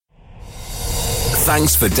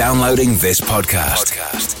Thanks for downloading this podcast.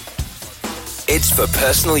 It's for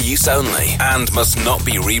personal use only and must not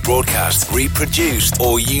be rebroadcast, reproduced,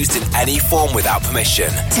 or used in any form without permission.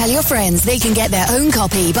 Tell your friends they can get their own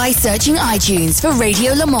copy by searching iTunes for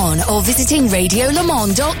Radio Le Mans or visiting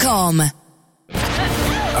radiolemans.com.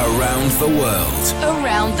 Around the world.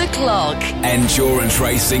 Around the clock. Endurance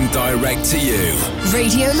racing direct to you.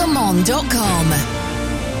 radiolemans.com.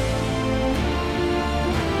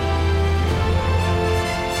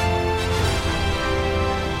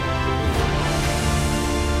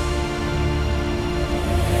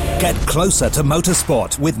 Get closer to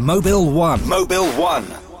motorsport with Mobil 1. Mobil 1.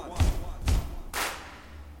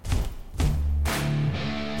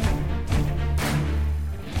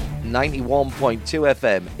 .2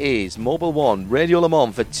 FM is Mobil 1 Radio Le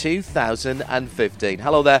Mans for 2015.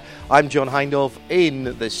 Hello there, I'm John Hindhaugh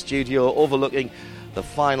in the studio overlooking the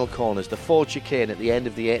final corners, the Ford chicane at the end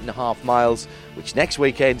of the 8.5 miles, which next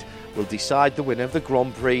weekend will decide the winner of the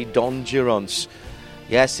Grand Prix d'Endurance.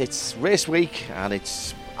 Yes, it's race week and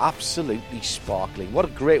it's absolutely sparkling. What a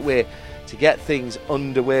great way to get things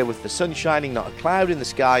underway with the sun shining, not a cloud in the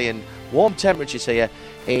sky, and warm temperatures here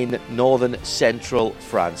in northern central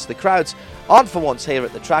France. The crowds aren't for once here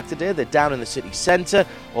at the track today. They're down in the city centre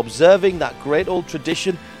observing that great old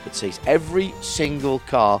tradition that sees every single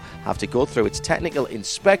car have to go through its technical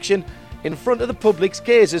inspection in front of the public's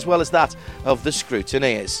gaze as well as that of the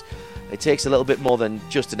scrutineers. It takes a little bit more than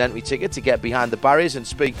just an entry ticket to get behind the barriers and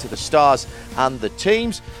speak to the stars and the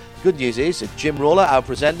teams. Good news is that Jim Roller, our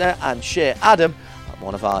presenter, and Shea Adam,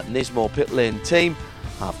 one of our Nismo pit lane team,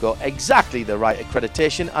 have got exactly the right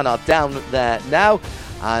accreditation and are down there now.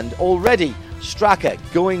 And already Straka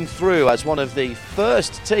going through as one of the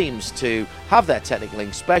first teams to have their technical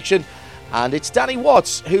inspection. And it's Danny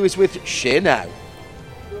Watts who is with Shea now.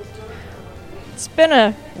 It's been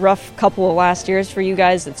a rough couple of last years for you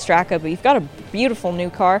guys at Straka, but you've got a beautiful new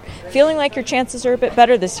car. Feeling like your chances are a bit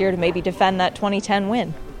better this year to maybe defend that 2010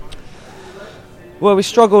 win? Well, we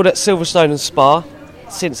struggled at Silverstone and Spa.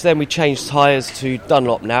 Since then we changed tyres to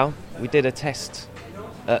Dunlop now. We did a test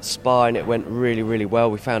at Spa and it went really, really well.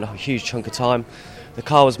 We found a huge chunk of time. The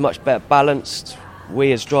car was much better balanced.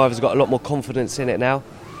 We as drivers got a lot more confidence in it now.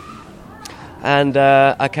 And,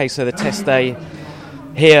 so the test day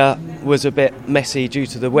here was a bit messy due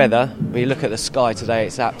to the weather. When you look at the sky today,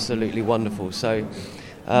 it's absolutely wonderful. So,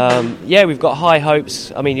 we've got high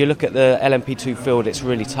hopes. I mean, you look at the LMP2 field, it's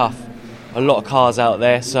really tough. A lot of cars out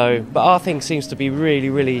there. So, but our thing seems to be really,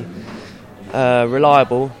 really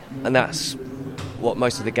reliable, and that's what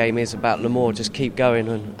most of the game is about. Le Mans, just keep going.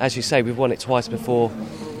 And as you say, we've won it twice before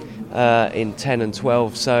in 10 and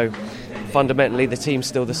 12. So, fundamentally, the team's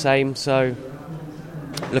still the same. So,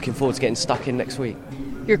 looking forward to getting stuck in next week.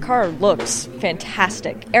 Your car looks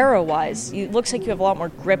fantastic. Aero-wise, it looks like you have a lot more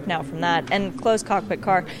grip now from that. And closed cockpit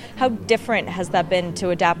car, how different has that been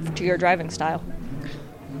to adapt to your driving style?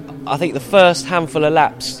 I think the first handful of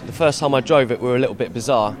laps, the first time I drove it, were a little bit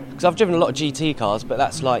bizarre. Because I've driven a lot of GT cars, but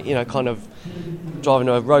that's like, kind of driving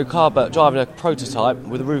a road car, but driving a prototype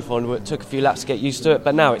with a roof on, it took a few laps to get used to it,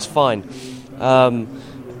 but now it's fine.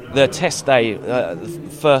 The test day, the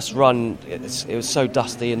first run, it was so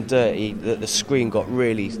dusty and dirty that the screen got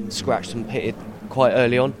really scratched and pitted quite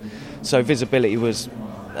early on. So visibility was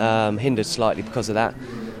hindered slightly because of that.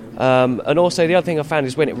 And also the other thing I found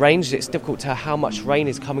is when it rains, it's difficult to tell how much rain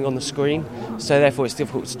is coming on the screen. So therefore it's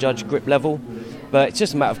difficult to judge grip level. But it's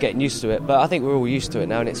just a matter of getting used to it. But I think we're all used to it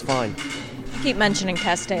now and it's fine. Keep mentioning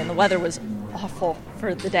test day and the weather was awful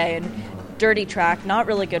for the day. And dirty track, not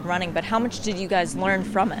really good running, but how much did you guys learn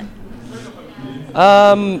from it?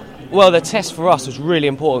 Well, the test for us was really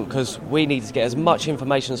important because we needed to get as much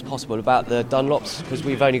information as possible about the Dunlops because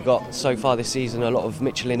we've only got, so far this season, a lot of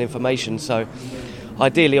Michelin information. So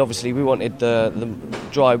ideally, obviously, we wanted the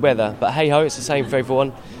dry weather, but hey-ho, it's the same for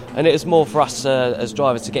everyone. And it was more for us as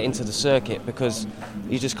drivers to get into the circuit because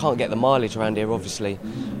you just can't get the mileage around here, obviously.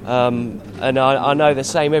 And I know the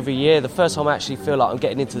same every year. The first time I actually feel like I'm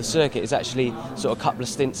getting into the circuit is actually sort of a couple of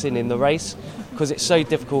stints in the race because it's so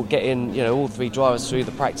difficult getting all three drivers through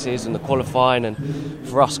the practices and the qualifying. And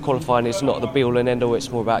for us, qualifying is not the be-all and end-all.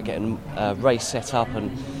 It's more about getting a race set up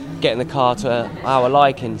and getting the car to our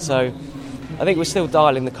liking. So I think we're still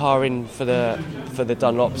dialing the car in for the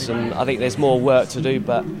Dunlops, and I think there's more work to do,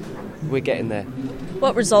 but we're getting there.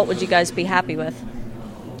 What result would you guys be happy with?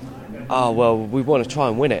 Oh, well, we want to try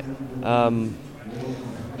and win it.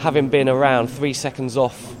 Having been around 3 seconds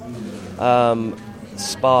off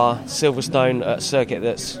Spa, Silverstone at a circuit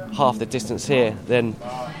that's half the distance here, then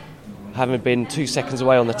having been 2 seconds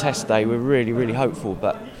away on the test day, we're really, really hopeful,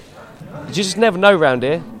 but you just never know round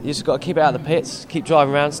here. You just got to keep it out of the pits, keep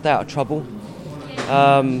driving around, stay out of trouble,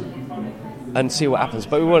 and see what happens.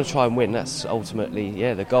 But we want to try and win. That's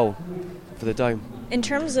ultimately, the goal for the Dome. In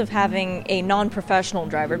terms of having a non-professional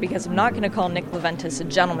driver, because I'm not going to call Nick Leventis a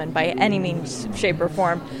gentleman by any means, shape, or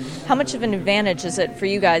form, how much of an advantage is it for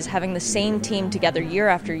you guys having the same team together year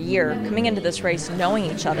after year, coming into this race knowing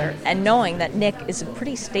each other and knowing that Nick is a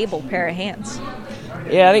pretty stable pair of hands?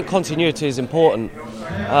 Yeah, I think continuity is important.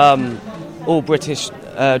 All British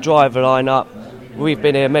driver lineup. We've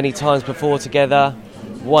been here many times before together,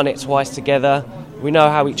 won it twice together. We know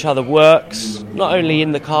how each other works, not only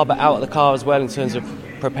in the car but out of the car as well, in terms of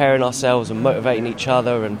preparing ourselves and motivating each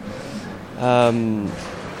other, and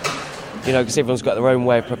because everyone's got their own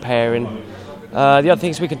way of preparing. The other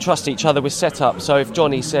thing is we can trust each other with setup. So if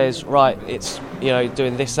Johnny says, right, it's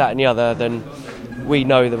doing this, that, and the other, then we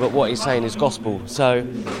know that what he's saying is gospel. So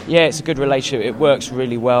it's a good relationship. It works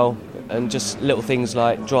really well, and just little things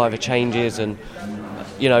like driver changes and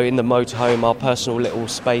in the motorhome, our personal little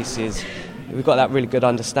spaces. We've got that really good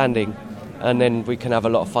understanding, and then we can have a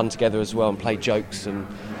lot of fun together as well and play jokes and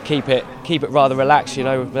keep it rather relaxed,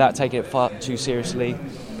 without taking it far too seriously.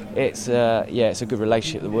 It's a good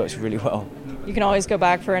relationship that works really well. You can always go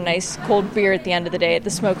back for a nice cold beer at the end of the day at the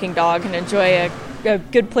Smoking Dog and enjoy a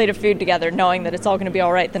good plate of food together, knowing that it's all going to be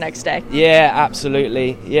all right the next day. Yeah,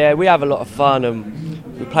 absolutely. Yeah, we have a lot of fun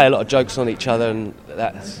and we play a lot of jokes on each other, and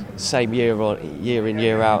that's same year in,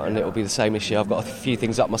 year out, and it'll be the same this year. I've got a few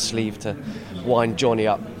things up my sleeve to wind Johnny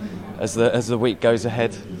up as the week goes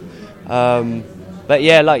ahead. But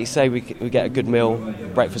like you say, we get a good meal,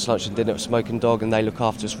 breakfast, lunch and dinner at Smoking Dog, and they look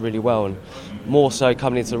after us really well. And more so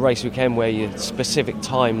coming into the race weekend, where your specific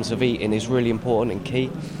times of eating is really important and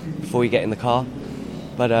key before you get in the car.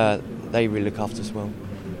 But they really look after us well.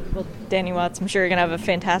 Well, Danny Watts, I'm sure you're going to have a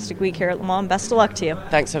fantastic week here at Le Mans. Best of luck to you.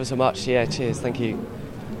 Thanks ever so much. Yeah, cheers. Thank you.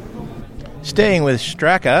 Staying with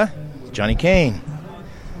Straka, Johnny Kane.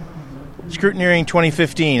 Scrutineering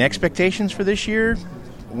 2015. Expectations for this year?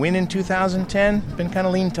 Win in 2010? Been kind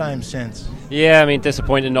of lean time since. Yeah,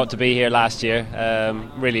 disappointed not to be here last year.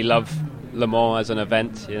 Really love Le Mans as an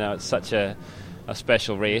event. It's such a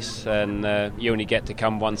special race, and you only get to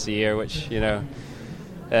come once a year, which,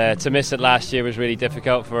 to miss it last year was really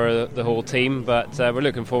difficult for the whole team, but we're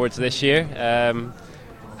looking forward to this year.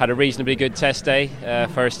 Had a reasonably good test day,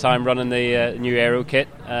 first time running the new aero kit,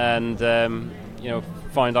 and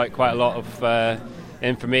find out quite a lot of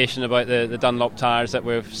information about the Dunlop tyres that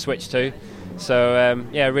we've switched to. So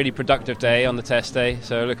really productive day on the test day,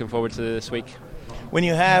 so looking forward to this week. When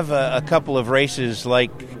you have a couple of races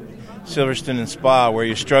like Silverstone and Spa where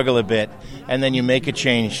you struggle a bit, and then you make a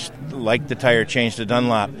change like the tire change to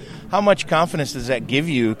Dunlop, how much confidence does that give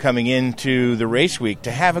you coming into the race week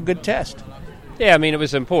to have a good test? Yeah, it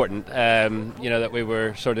was important, that we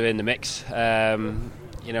were sort of in the mix.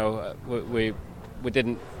 We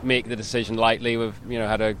didn't make the decision lightly. We've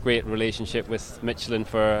had a great relationship with Michelin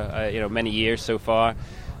for many years so far,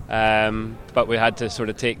 but we had to sort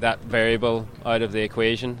of take that variable out of the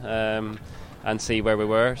equation and see where we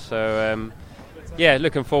were. So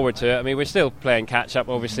looking forward to it. We're still playing catch up,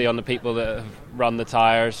 obviously, on the people that have run the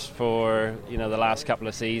tyres for the last couple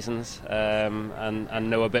of seasons and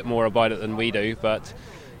know a bit more about it than we do. But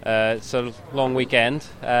it's a long weekend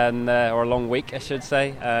and or a long week, I should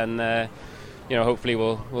say, and. Hopefully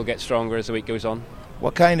we'll get stronger as the week goes on.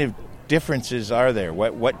 What kind of differences are there?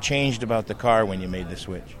 What changed about the car when you made the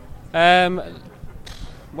switch? Well,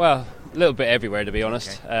 a little bit everywhere, to be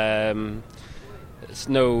honest. Okay. It's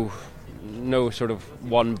no sort of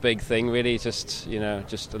one big thing really. Just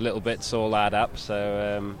a little bits all add up.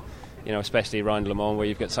 So especially around Le Mans where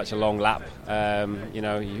you've got such a long lap.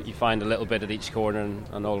 You find a little bit at each corner,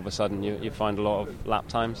 and all of a sudden you find a lot of lap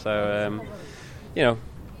time. So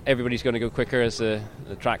everybody's going to go quicker as the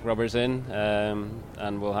track rubber's in,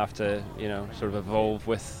 and we'll have to sort of evolve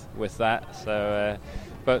with that. So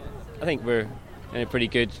but I think we're in a pretty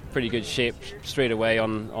good shape straight away at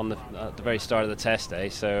the very start of the test day.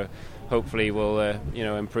 So hopefully we'll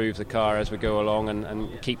improve the car as we go along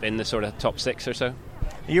and keep in the sort of top 6 or so.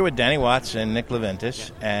 You're with Danny Watts and Nick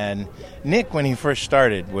Leventis, and Nick, when he first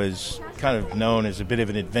started, was kind of known as a bit of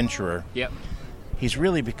an adventurer. Yep. He's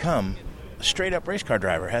really become a straight-up race car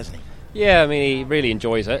driver, hasn't he? Yeah, he really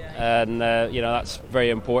enjoys it, and that's very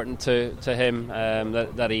important to him,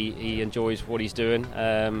 that he enjoys what he's doing.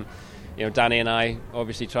 Danny and I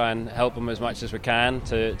obviously try and help him as much as we can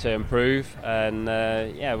to improve, and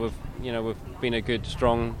we've been a good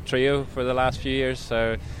strong trio for the last few years.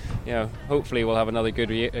 So hopefully we'll have another good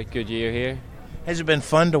year here. Has it been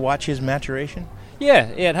fun to watch his maturation? Yeah,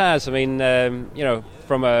 it has.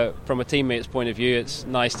 from a teammate's point of view, it's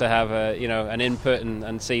nice to have an input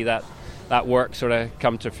and see that work sort of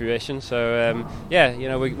come to fruition. So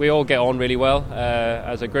we all get on really well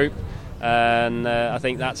as a group, and I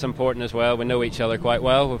think that's important as well. We know each other quite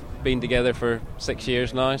well. We've been together for 6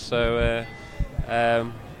 years now, so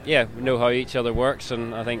we know how each other works,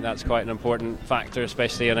 and I think that's quite an important factor,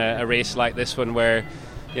 especially in a race like this one where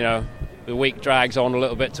the week drags on a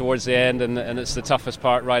little bit towards the end, and it's the toughest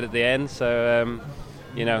part right at the end. So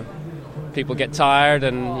people get tired,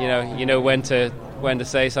 and you know when to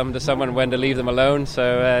say something to someone, when to leave them alone.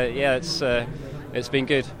 So it's been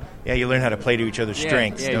good. Yeah, you learn how to play to each other's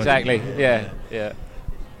strengths. Yeah, exactly. Yeah.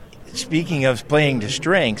 Speaking of playing to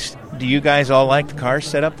strengths, do you guys all like the cars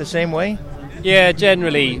set up the same way? Yeah,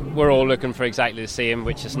 generally we're all looking for exactly the same,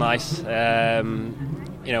 which is nice. At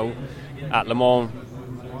Le Mans,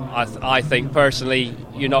 I think personally,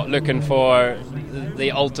 you're not looking for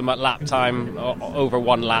the ultimate lap time over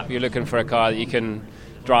one lap. You're looking for a car that you can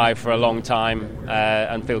drive for a long time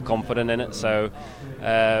and feel confident in it. So,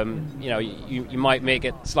 you might make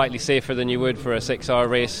it slightly safer than you would for a 6-hour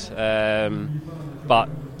race, but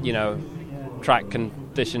track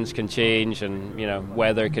conditions can change, and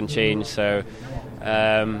weather can change. So,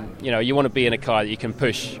 you want to be in a car that you can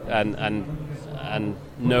push and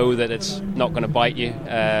know that it's not going to bite you.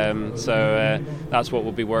 So that's what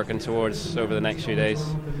we'll be working towards over the next few days.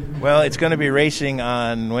 Well, it's going to be racing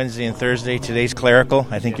on Wednesday and Thursday. Today's clerical.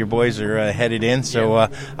 I think your boys are headed in, so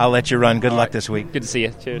I'll let you run. Good luck this week. Good to see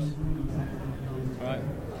you. Cheers. All right.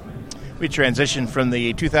 We transition from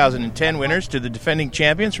the 2010 winners to the defending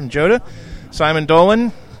champions from Jota. Simon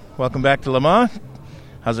Dolan, welcome back to Le Mans.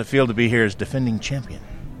 How's it feel to be here as defending champion?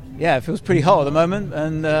 Yeah, it feels pretty hot at the moment,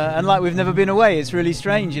 and like we've never been away. It's really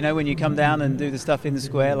strange, when you come down and do the stuff in the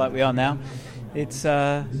square like we are now. It's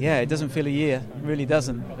it doesn't feel a year, it really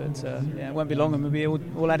doesn't. But it won't be long and we'll be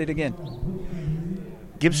all at it again.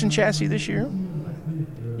 Gibson chassis this year?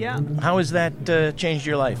 Yeah. How has that changed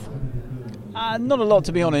your life? Not a lot,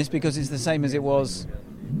 to be honest, because it's the same as it was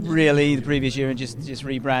really the previous year and just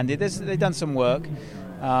rebranded. They've done some work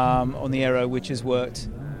on the aero, which has worked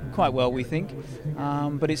quite well, we think,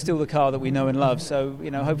 but it's still the car that we know and love. So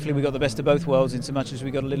hopefully we got the best of both worlds, in so much as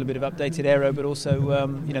we got a little bit of updated aero, but also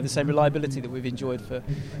the same reliability that we've enjoyed for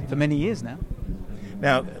many years now.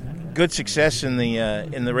 Now, good success in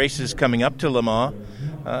the races coming up to Le Mans.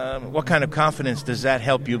 What kind of confidence does that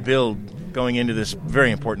help you build going into this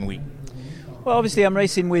very important week? Well, obviously I'm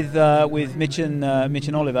racing with Mitch and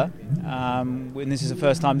Oliver. And this is the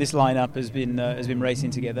first time this lineup has been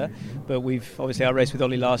racing together. But I raced with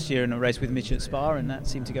Ollie last year and I raced with Mitch at Spa, and that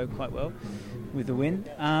seemed to go quite well with the win.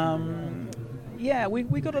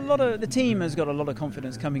 We got the team has got a lot of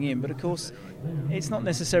confidence coming in, but of course it's not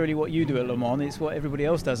necessarily what you do at Le Mans, it's what everybody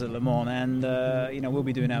else does at Le Mans, and we'll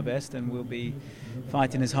be doing our best and we'll be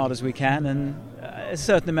fighting as hard as we can, and a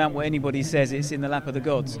certain amount what anybody says, it's in the lap of the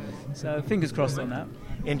gods, so fingers crossed on that.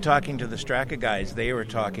 In talking to the Straka guys, they were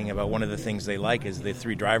talking about one of the things they like is the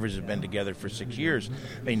three drivers have been together for 6 years.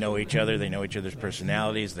 They know each other, they know each other's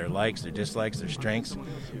personalities, their likes, their dislikes, their strengths.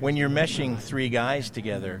 When you're meshing three guys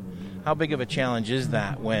together, how big of a challenge is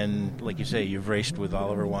that when, like you say, you've raced with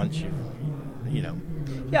Oliver once,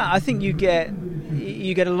 Yeah, I think you get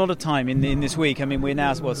a lot of time in this week. I mean, we're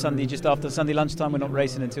now Sunday, just after Sunday lunchtime. We're not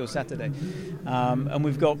racing until Saturday, and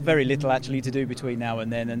we've got very little actually to do between now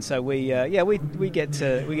and then. And so we get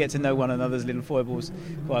to know one another's little foibles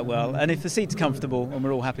quite well. And if the seat's comfortable and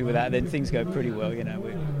we're all happy with that, then things go pretty well.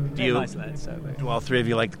 We're nice lads. So do all three of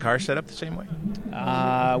you like the car set up the same way?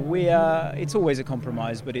 It's always a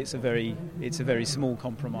compromise, but it's a very small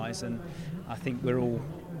compromise, and I think we're all.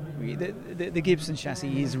 The Gibson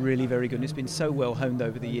chassis is really very good, and it's been so well honed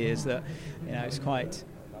over the years that it's quite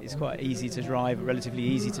easy to drive, relatively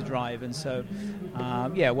easy to drive, and so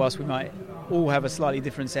whilst we might all have a slightly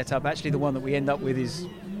different setup, actually the one that we end up with is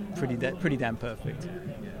pretty damn perfect.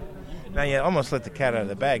 Now you almost let the cat out of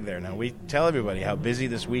the bag there. Now we tell everybody how busy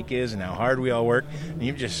this week is and how hard we all work, and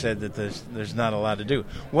you've just said that there's not a lot to do.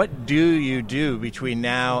 What do you do between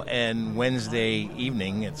now and Wednesday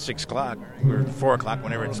evening at 6 o'clock or 4 o'clock,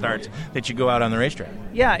 whenever it starts, that you go out on the racetrack?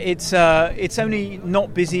 Yeah, it's only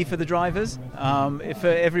not busy for the drivers. For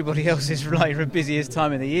everybody else, it's like the busiest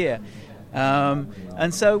time of the year.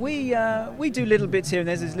 And so we do little bits here and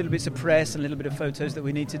there's little bits of press and little bit of photos that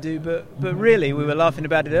we need to do, but really, we were laughing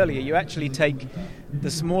about it earlier, you actually take the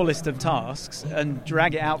smallest of tasks and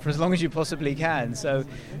drag it out for as long as you possibly can. So,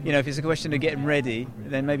 if it's a question of getting ready,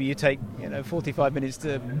 then maybe you take 45 minutes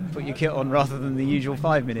to put your kit on rather than the usual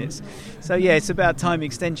 5 minutes. So yeah, it's about time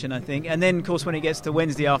extension, I think. And then, of course, when it gets to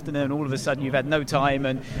Wednesday afternoon, all of a sudden you've had no time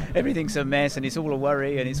and everything's a mess and it's all a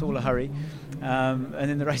worry and it's all a hurry. And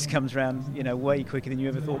then the race comes round, way quicker than you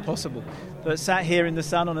ever thought possible. But sat here in the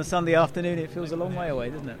sun on a Sunday afternoon, it feels a long way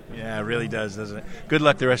away, doesn't it? Yeah, it really does, doesn't it? Good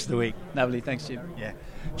luck the rest of the week. Lovely, thanks, Jim. Yeah.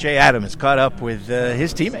 Jay Adams caught up with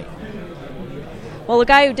his teammate. Well, a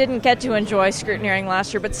guy who didn't get to enjoy scrutineering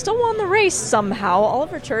last year but still won the race somehow,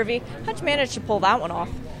 Oliver Turvey. How'd you manage to pull that one off?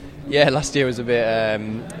 Yeah, last year was a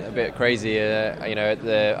bit crazy. At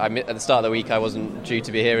the start of the week, I wasn't due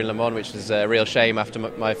to be here in Le Mans, which was a real shame after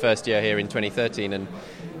my first year here in 2013. And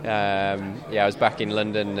I was back in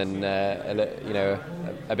London, and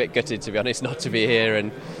a bit gutted, to be honest, not to be here.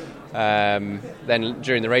 And then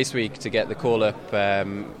during the race week, to get the call up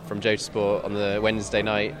from Jotasport on the Wednesday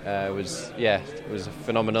night was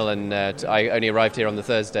phenomenal. And I only arrived here on the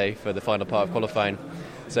Thursday for the final part of qualifying.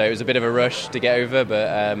 So it was a bit of a rush to get over, but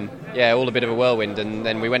all a bit of a whirlwind. And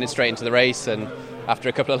then we went straight into the race, and after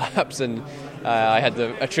a couple of laps, and I had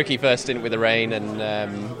a tricky first stint with the rain, and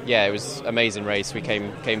it was an amazing race. We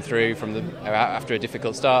came through after a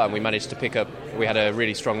difficult start, and we managed to pick up. We had a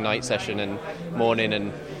really strong night session and morning,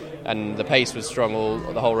 and the pace was strong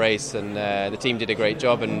the whole race, and the team did a great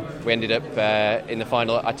job, and we ended up in the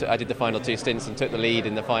final. I did the final two stints and took the lead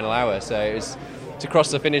in the final hour. So it was to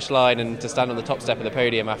cross the finish line and to stand on the top step of the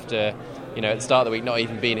podium after, at the start of the week, not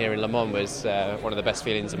even being here in Le Mans was one of the best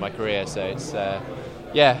feelings of my career. So it's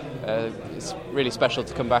it's really special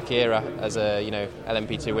to come back here as a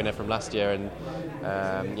LMP2 winner from last year, and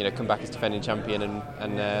come back as defending champion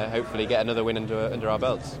and hopefully get another win under our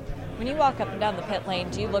belts. When you walk up and down the pit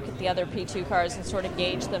lane, do you look at the other P2 cars and sort of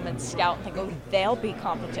gauge them and scout and think, oh, they'll be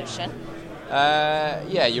competition?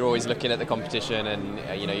 You're always looking at the competition, and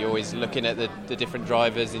you're always looking at the different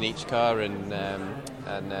drivers in each car, and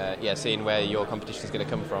seeing where your competition is going to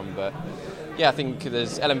come from. But yeah, I think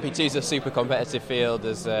LMP2 is a super competitive field.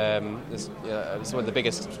 It's one of the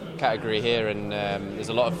biggest category here, and there's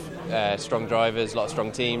a lot of strong drivers, a lot of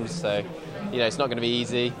strong teams. So it's not going to be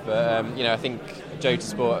easy. But I think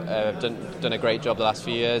Jotasport have done a great job the last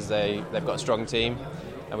few years. They've got a strong team.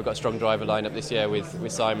 And we've got a strong driver lineup this year with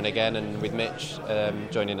Simon again and with Mitch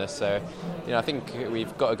joining us. So, I think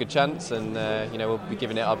we've got a good chance, and we'll be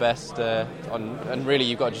giving it our best. And really,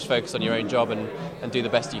 you've got to just focus on your own job and do the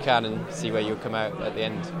best you can and see where you'll come out at the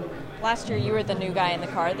end. Last year, you were the new guy in the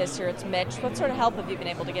car. This year, it's Mitch. What sort of help have you been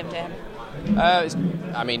able to give to him?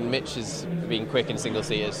 Mitch has been quick in single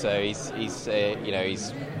seaters, so he's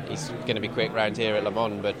going to be quick round here at Le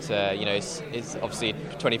Mans. But it's obviously a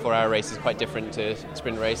 24-hour race is quite different to a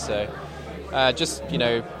sprint race. So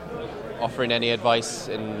offering any advice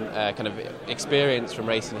and kind of experience from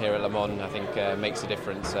racing here at Le Mans, I think makes a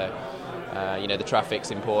difference. So the traffic's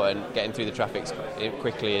important. Getting through the traffic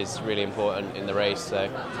quickly is really important in the race. So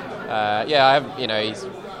I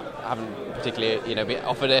haven't particularly been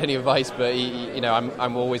offered any advice, but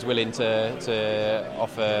I'm always willing to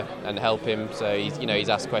offer and help him. So he's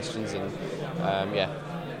asked questions, and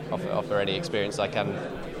offer any experience I can.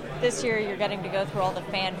 This year you're getting to go through all the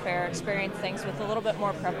fanfare, experience things with a little bit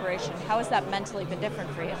more preparation. How has that mentally been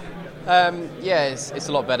different for you? It's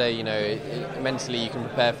a lot better. Mentally you can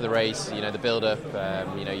prepare for the race. The build-up.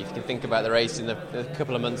 You can think about the race in a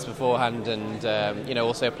couple of months beforehand, and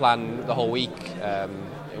also plan the whole week.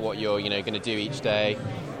 What you're going to do each day.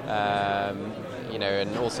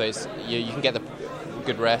 And also you can get the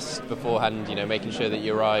good rest beforehand. Making sure that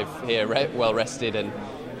you arrive here well rested and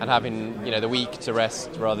having the week to rest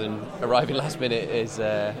rather than arriving last minute is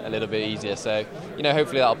a little bit easier. So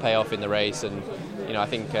hopefully that'll pay off in the race. And I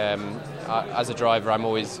think as a driver I'm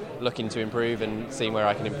always looking to improve and seeing where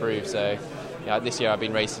I can improve. So this year I've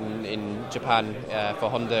been racing in Japan for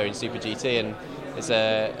Honda in Super GT, and it's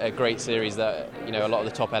a great series that a lot of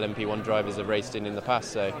the top LMP1 drivers have raced in the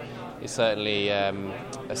past. So it's certainly a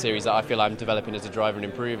series that I feel I'm developing as a driver and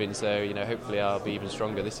improving. So hopefully I'll be even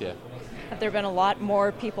stronger this year. Have there been a lot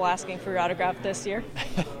more people asking for your autograph this year?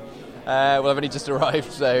 Well, I've only just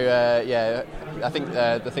arrived, so I think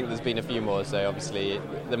there's been a few more. So obviously,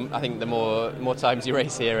 I think the more times you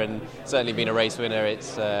race here, and certainly being a race winner,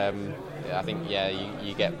 it's I think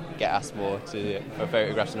you get asked more for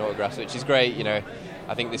photographs and autographs, which is great.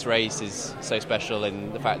 I think this race is so special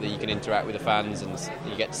in the fact that you can interact with the fans and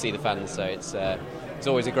you get to see the fans. So it's it's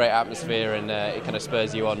always a great atmosphere, and it kind of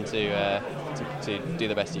spurs you on to do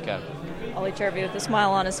the best you can. Ollie Chervy with a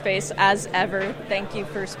smile on his face, as ever. Thank you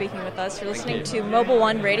for speaking with us. You're listening to Mobile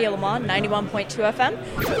One Radio Le Mans, 91.2 FM.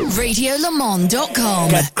 RadioLeMans.com.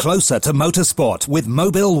 Get closer to motorsport with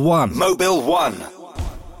Mobile One. Mobile One.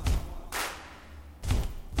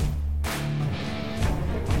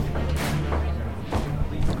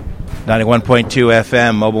 .2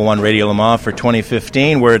 FM, Mobile One Radio Le Mans for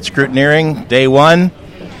 2015. We're at Scrutineering, day one,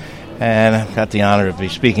 and I've got the honor of be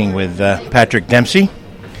speaking with Patrick Dempsey.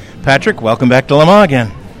 Patrick, welcome back to Le Mans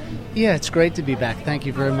again. Yeah, it's great to be back. Thank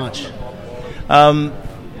you very much.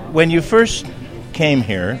 When you first came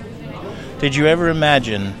here, did you ever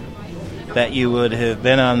imagine that you would have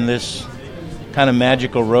been on this kind of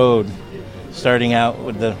magical road, starting out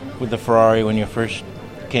with the Ferrari when you first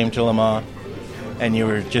came to Le Mans, and you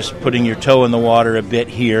were just putting your toe in the water a bit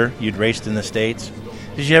here? You'd raced in the States.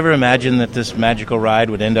 Did you ever imagine that this magical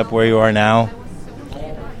ride would end up where you are now?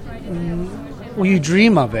 Well, you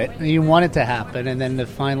dream of it, and you want it to happen, and then to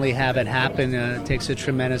finally have it happen takes a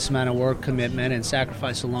tremendous amount of work, commitment, and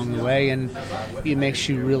sacrifice along the way, and it makes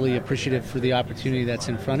you really appreciative for the opportunity that's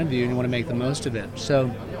in front of you, and you want to make the most of it.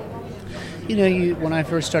 So, when I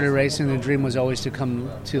first started racing, the dream was always to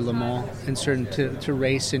come to Le Mans and to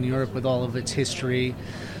race in Europe with all of its history,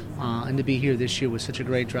 and to be here this year with such a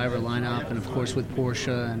great driver lineup, and of course with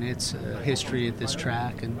Porsche and its history at this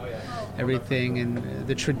track and everything, and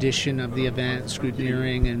the tradition of the event,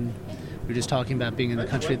 Scrutineering, and we were just talking about being in the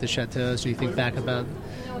country at the chateaus, and you think back about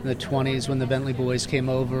the 20s when the Bentley boys came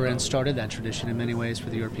over and started that tradition in many ways for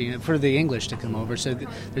the English to come over. So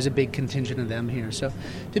there's a big contingent of them here. So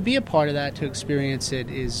to be a part of that, to experience it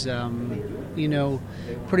is,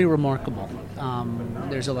 pretty remarkable.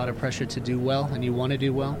 There's a lot of pressure to do well, and you want to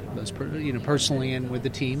do well, both personally and with the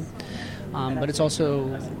team. But it's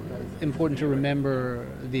also important to remember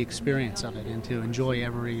the experience of it and to enjoy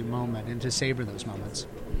every moment and to savor those moments.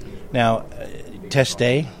 Now, test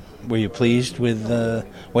day, were you pleased with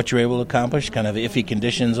what you were able to accomplish? Kind of iffy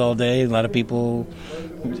conditions all day. A lot of people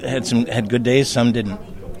had good days, some didn't.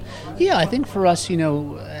 Yeah, I think for us,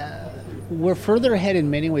 we're further ahead in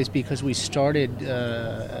many ways because we started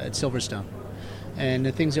at Silverstone. And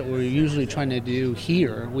the things that we're usually trying to do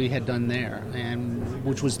here, we had done there, and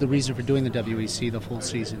which was the reason for doing the WEC the full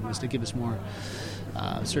season, was to give us more,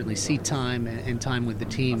 certainly seat time and time with the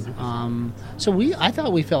team. I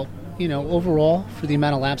thought we felt, overall, for the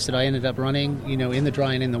amount of laps that I ended up running, in the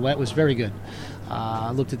dry and in the wet, was very good.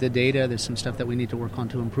 I looked at the data. There's some stuff that we need to work on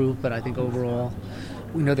to improve, but I think overall,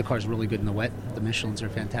 we know the car's really good in the wet. The Michelins are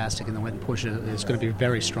fantastic in the wet, and Porsche is going to be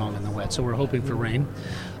very strong in the wet. So we're hoping for rain.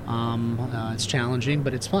 It's challenging,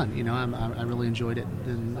 but it's fun. I really enjoyed it,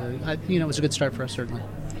 and it was a good start for us, certainly.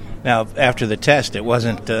 Now, after the test, it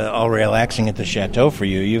wasn't all relaxing at the chateau for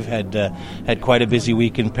you. You've had quite a busy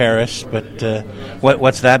week in Paris, but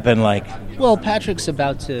what's that been like? Well, Patrick's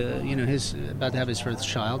about to have his first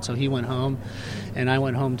child, so he went home, and I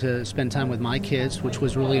went home to spend time with my kids, which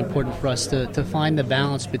was really important for us to find the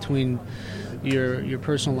balance between your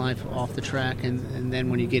personal life off the track, and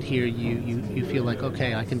then when you get here, you feel like,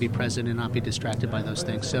 okay, I can be present and not be distracted by those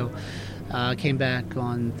things. So came back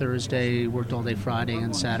on Thursday, worked all day Friday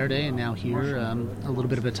and Saturday, and now here, a little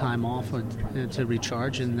bit of a time off to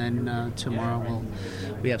recharge, and then tomorrow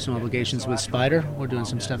we have some obligations with Spider. We're doing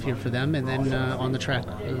some stuff here for them, and then on the track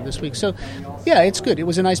this week. So, yeah, it's good. It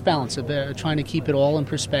was a nice balance of trying to keep it all in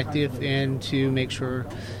perspective and to make sure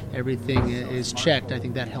everything is checked. I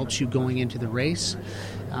think that helps you going into the race,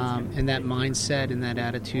 and that mindset and that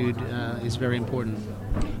attitude is very important.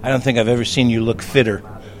 I don't think I've ever seen you look fitter.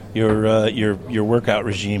 Your workout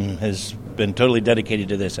regime has been totally dedicated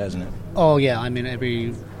to this, hasn't it? Oh yeah, I mean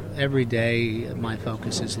every day my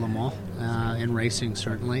focus is Le Mans and racing,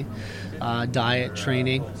 certainly. Diet,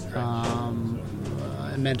 training,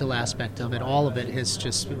 mental aspect of it, all of it has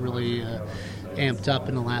just really amped up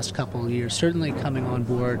in the last couple of years. Certainly coming on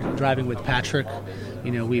board, driving with Patrick.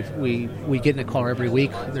 We get in a car every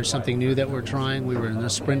week. There's something new that we're trying. We were in a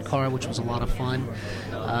sprint car, which was a lot of fun.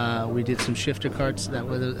 We did some shifter karts. That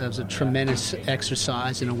was a tremendous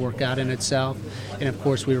exercise and a workout in itself. And of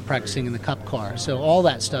course, we were practicing in the Cup car. So all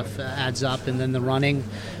that stuff adds up. And then the running,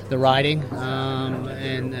 the riding,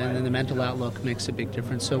 and then the mental outlook makes a big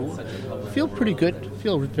difference. So feel pretty good.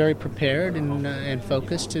 Feel very prepared and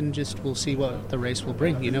focused. And just we'll see what the race will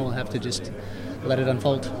bring. We'll have to just let it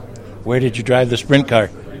unfold. Where did you drive the sprint car?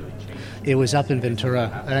 It was up in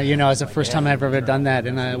Ventura. It was the first time I've ever done that,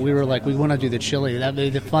 and we were like, we want to do the Chile. That'd be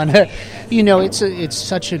the fun. It's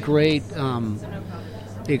such a great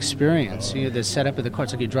experience. The setup of the car,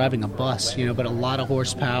 it's like you're driving a bus. But a lot of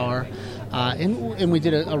horsepower, And we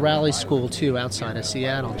did a rally school, too, outside of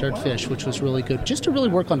Seattle, Dirtfish, which was really good, just to really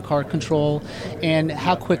work on car control and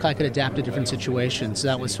how quick I could adapt to different situations.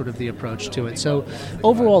 That was sort of the approach to it. So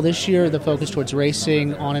overall, this year, the focus towards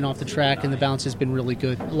racing on and off the track and the balance has been really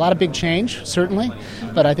good. A lot of big change, certainly,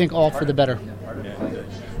 but I think all for the better.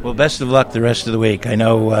 Well, best of luck the rest of the week. I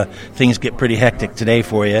know things get pretty hectic today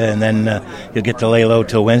for you, and then you'll get to lay low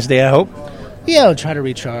till Wednesday, I hope. Yeah, I'll try to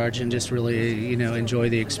recharge and just really, enjoy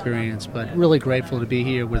the experience. But really grateful to be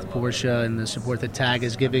here with Porsche and the support that TAG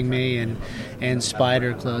is giving me and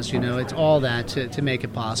Spider Close. It's all that to make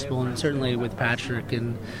it possible. And certainly with Patrick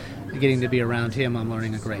and getting to be around him, I'm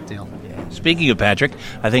learning a great deal. Speaking of Patrick,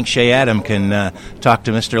 I think Shea Adam can talk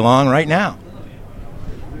to Mr. Long right now.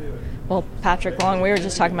 Well, Patrick Long, we were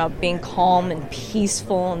just talking about being calm and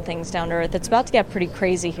peaceful and things down to earth. It's about to get pretty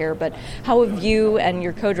crazy here, but how have you and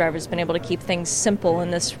your co-drivers been able to keep things simple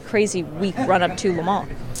in this crazy week run-up to Le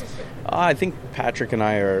Mans? I think Patrick and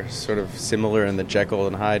I are sort of similar in the Jekyll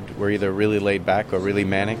and Hyde. We're either really laid back or really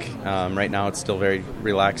manic. Right now it's still very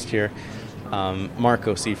relaxed here.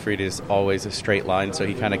 Marco Seifried is always a straight line, so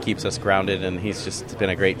he kind of keeps us grounded, and he's just been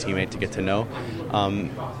a great teammate to get to know.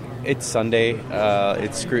 It's Sunday.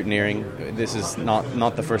 It's scrutineering. This is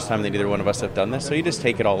not the first time that either one of us have done this, so you just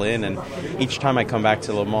take it all in, and each time I come back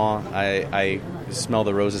to Le Mans, I smell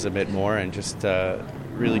the roses a bit more and just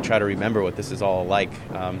really try to remember what this is all like.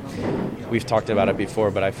 We've talked about it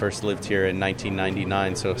before, but I first lived here in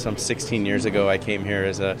 1999, so some 16 years ago I came here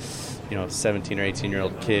as a 17 or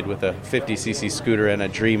 18-year-old kid with a 50cc scooter and a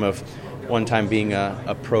dream of one time being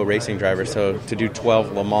a pro racing driver. So to do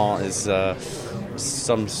 12 Le Mans is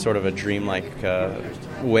some sort of a dream-like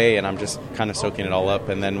way, and I'm just kind of soaking it all up,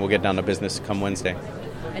 and then we'll get down to business come Wednesday.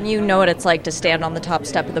 And you know what it's like to stand on the top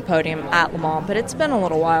step of the podium at Le Mans, but it's been a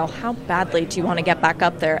little while. How badly do you want to get back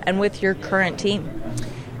up there, and with your current team?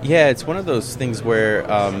 Yeah, it's one of those things where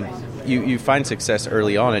you find success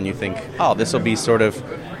early on, and you think, this will be sort of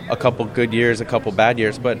a couple good years, a couple bad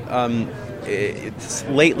years, but it's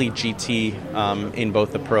lately GT in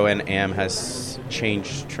both the Pro and AM has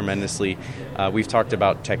changed tremendously. We've talked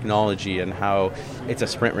about technology and how it's a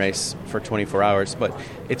sprint race for 24 hours, but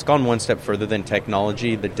it's gone one step further than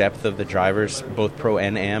technology. The depth of the drivers, both Pro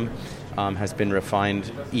and AM, has been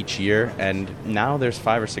refined each year, and now there's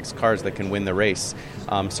 5 or 6 cars that can win the race.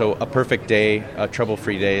 So a perfect day, a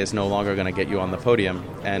trouble-free day is no longer going to get you on the podium,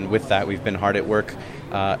 and with that we've been hard at work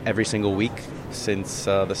every single week since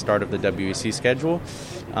the start of the WEC schedule.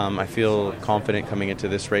 I feel confident coming into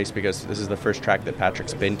this race because this is the first track that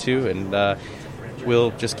Patrick's been to, and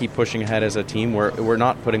we'll just keep pushing ahead as a team. We're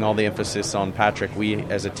not putting all the emphasis on Patrick. We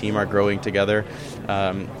as a team are growing together.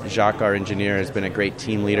 Jacques, our engineer, has been a great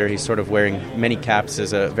team leader. He's sort of wearing many caps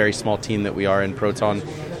as a very small team that we are in Proton.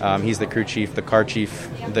 He's the crew chief, the car chief,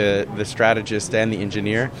 the strategist, and the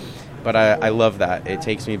engineer. But I love that. It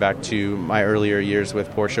takes me back to my earlier years with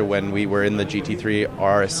Porsche when we were in the GT3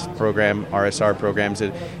 RSR programs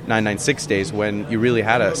at 996 days, when you really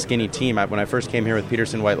had a skinny team. When I first came here with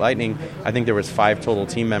Peterson White Lightning, I think there was 5 total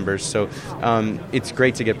team members. So it's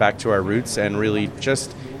great to get back to our roots and really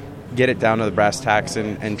just get it down to the brass tacks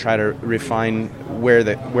and try to refine where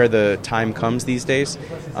the time comes these days.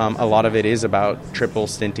 A lot of it is about triple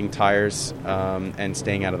stinting tires and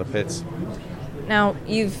staying out of the pits. Now,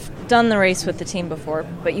 you've done the race with the team before,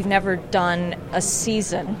 but you've never done a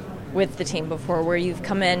season with the team before where you've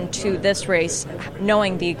come into this race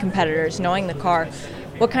knowing the competitors, knowing the car.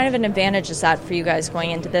 What kind of an advantage is that for you guys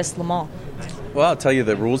going into this Le Mans? Well, I'll tell you,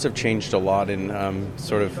 the rules have changed a lot in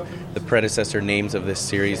sort of the predecessor names of this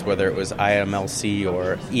series, whether it was IMLC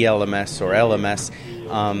or ELMS or LMS.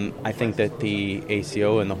 I think that the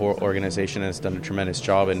ACO and the whole organization has done a tremendous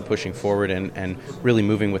job in pushing forward and really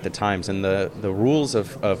moving with the times. And the rules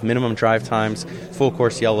of minimum drive times, full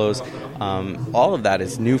course yellows, all of that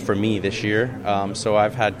is new for me this year. So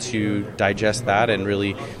I've had to digest that and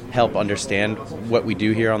really help understand what we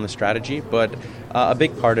do here on the strategy. But a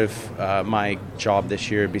big part of my job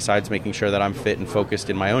this year, besides making sure that I'm fit and focused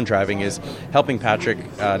in my own driving, is helping Patrick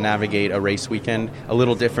navigate a race weekend a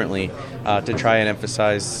little differently to try and emphasize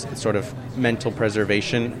sort of mental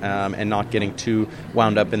preservation and not getting too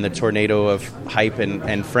wound up in the tornado of hype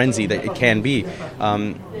and frenzy that it can be.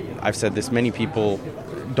 I've said this, many people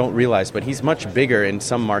don't realize, but he's much bigger in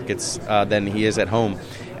some markets than he is at home.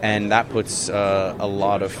 And that puts a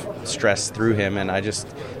lot of stress through him, and I just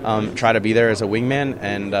try to be there as a wingman,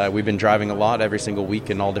 and we've been driving a lot every single week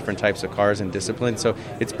in all different types of cars and disciplines, so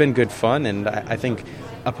it's been good fun, and I think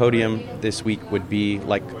a podium this week would be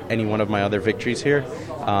like any one of my other victories here,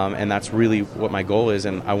 and that's really what my goal is,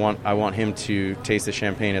 and I want him to taste the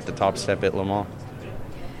champagne at the top step at Le Mans.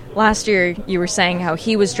 Last year, you were saying how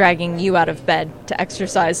he was dragging you out of bed to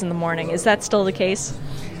exercise in the morning. Is that still the case?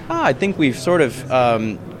 I think we've sort of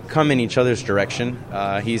come in each other's direction.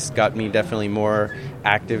 He's got me definitely more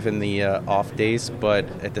active in the off days, but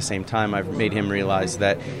at the same time I've made him realize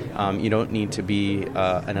that you don't need to be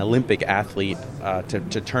an Olympic athlete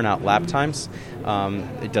to turn out lap times.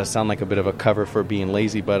 It does sound like a bit of a cover for being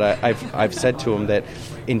lazy, but I've said to him that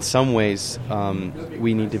in some ways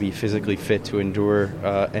we need to be physically fit to endure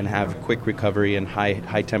and have quick recovery and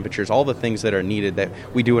high temperatures, all the things that are needed that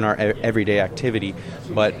we do in our everyday activity.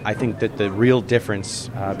 But I think that the real difference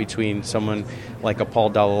between someone like a Paul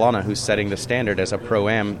Dalla Lana, who's setting the standard as a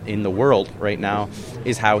Pro-Am in the world right now,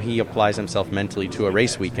 is how he applies himself mentally to a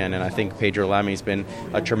race weekend. And I think Pedro Lami's been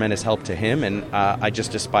a tremendous help to him, and I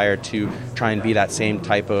just aspire to try and be that same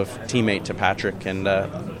type of teammate to Patrick. And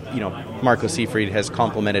Marco Seefried has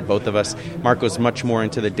complimented both of us. Marco's much more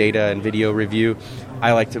into the data and video review.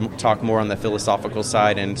 I like to talk more on the philosophical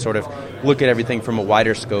side and sort of look at everything from a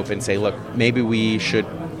wider scope and say, look, maybe we should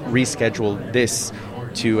reschedule this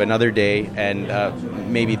to another day, and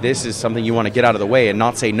maybe this is something you want to get out of the way and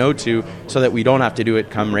not say no to, so that we don't have to do it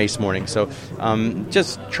come race morning. So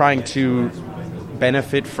just trying to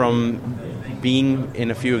benefit from being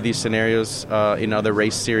in a few of these scenarios in other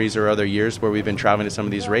race series or other years where we've been traveling to some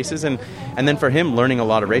of these races, and then for him, learning a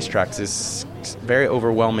lot of racetracks is very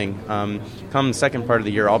overwhelming. Come the second part of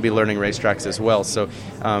the year, I'll be learning racetracks as well. So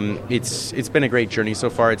it's been a great journey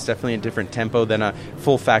so far. It's definitely a different tempo than a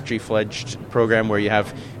full factory-fledged program where you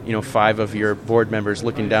have 5 of your board members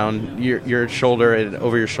looking down your shoulder and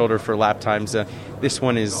over your shoulder for lap times. This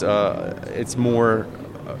one is it's more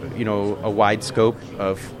a wide scope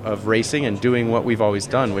of racing and doing what we've always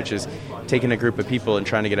done, which is taking a group of people and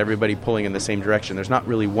trying to get everybody pulling in the same direction. There's not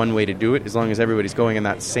really one way to do it. As long as everybody's going in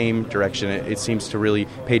that same direction, it seems to really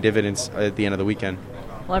pay dividends at the end of the weekend.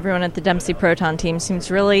 Well, everyone at the Dempsey Proton team seems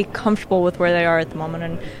really comfortable with where they are at the moment,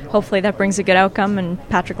 and hopefully that brings a good outcome. And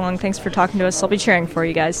Patrick Long, thanks for talking to us. I'll be cheering for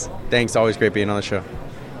you guys. Thanks. Always great being on the show.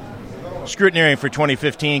 Scrutineering for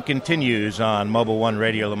 2015 continues on Mobile One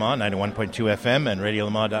Radio Le Mans, 91.2 FM and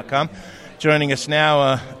RadioLeMans.com. Joining us now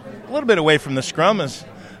a little bit away from the scrum is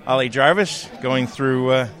Ollie Jarvis, going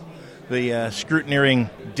through the scrutineering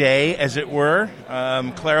day, as it were,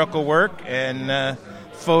 clerical work and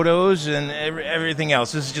photos and everything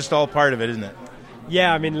else. This is just all part of it, isn't it?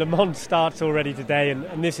 Yeah, I mean, Le Mans starts already today,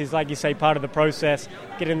 and this is, like you say, part of the process,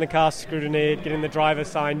 getting the car scrutineered, getting the driver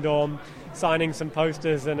signed on, signing some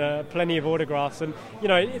posters and plenty of autographs. And,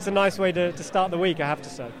 it's a nice way to start the week, I have to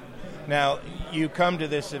say. Now, you come to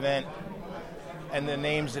this event, and the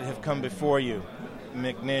names that have come before you,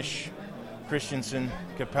 McNish, Christensen,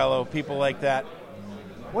 Capello, people like that.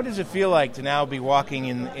 What does it feel like to now be walking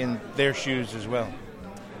in their shoes as well?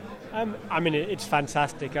 I mean, it's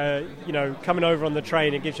fantastic. Coming over on the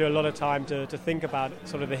train, it gives you a lot of time to think about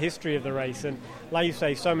sort of the history of the race. And like you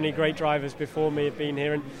say, so many great drivers before me have been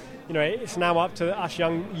here. And, it's now up to us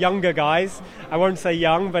younger guys. I won't say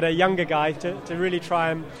young, but a younger guy to really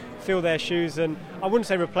try and fill their shoes. And I wouldn't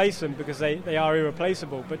say replace them, because they are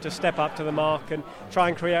irreplaceable, but to step up to the mark and try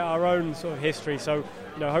and create our own sort of history. So,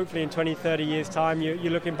 hopefully in 20, 30 years' time, you're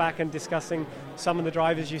looking back and discussing some of the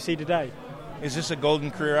drivers you see today. Is this a golden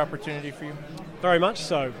career opportunity for you? Very much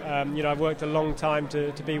so. I've worked a long time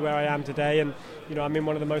to be where I am today, and I'm in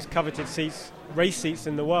one of the most coveted race seats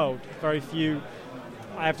in the world. Very few,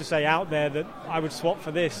 I have to say, out there that I would swap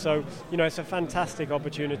for this. So it's a fantastic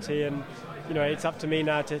opportunity, and it's up to me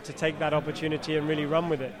now to take that opportunity and really run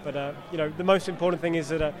with it. But the most important thing is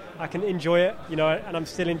that I can enjoy it, and I'm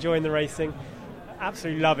still enjoying the racing.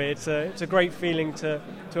 Absolutely love it. It's a great feeling to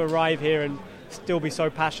arrive here and still be so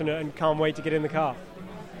passionate and can't wait to get in the car.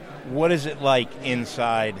 What is it like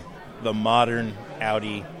inside the modern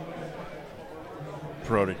Audi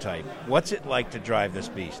prototype? What's it like to drive this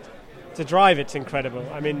beast? To drive, it's incredible.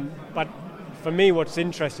 I mean, but for me, what's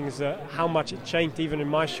interesting is how much it changed even in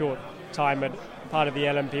my short time at part of the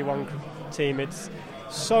LMP1 team. It's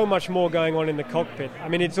so much more going on in the cockpit. I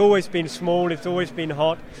mean, it's always been small, it's always been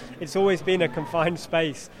hot, it's always been a confined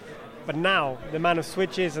space. But now, the amount of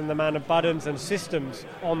switches and the amount of buttons and systems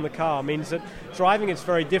on the car means that driving is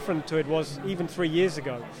very different to it was even 3 years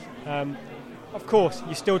ago. Of course,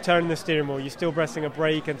 you're still turning the steering wheel, you're still pressing a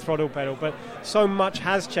brake and throttle pedal, but so much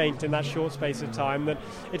has changed in that short space of time that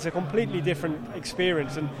it's a completely different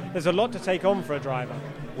experience, and there's a lot to take on for a driver.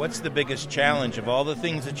 What's the biggest challenge of all the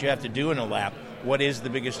things that you have to do in a lap? What is the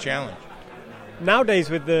biggest challenge? Nowadays,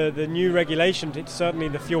 with the new regulations, it's certainly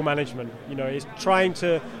the fuel management. It's trying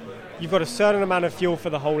to... You've got a certain amount of fuel for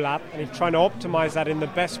the whole lap, and you're trying to optimize that in the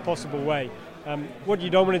best possible way. What you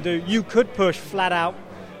don't want to do, you could push flat out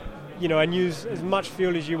and use as much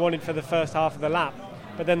fuel as you wanted for the first half of the lap.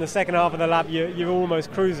 But then the second half of the lap, you're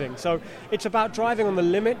almost cruising. So it's about driving on the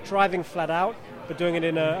limit, driving flat out, but doing it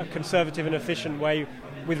in a conservative and efficient way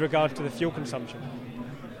with regards to the fuel consumption.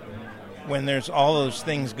 When there's all those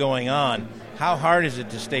things going on, how hard is it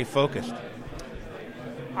to stay focused?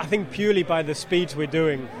 I think purely by the speeds we're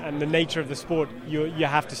doing and the nature of the sport, you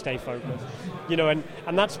have to stay focused. And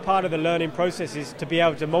that's part of the learning process, is to be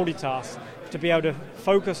able to multitask, to be able to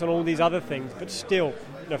focus on all these other things, but still,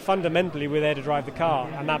 fundamentally we're there to drive the car,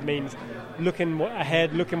 and that means looking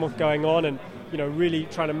ahead, looking what's going on, and really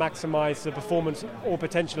trying to maximize the performance or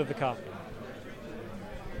potential of the car.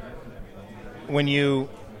 When you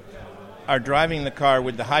are driving the car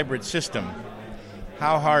with the hybrid system,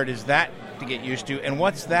 how hard is that to get used to, and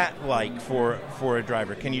what's that like for a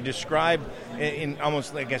driver? Can you describe in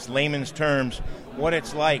almost, I guess, layman's terms what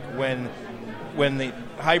it's like when the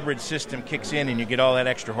hybrid system kicks in and you get all that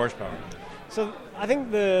extra horsepower? So I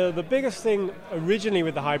think the biggest thing originally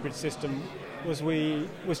with the hybrid system was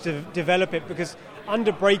to develop it, because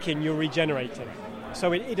under braking you're regenerating.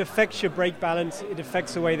 So it affects your brake balance, it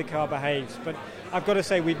affects the way the car behaves. But I've got to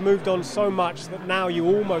say, we've moved on so much that now you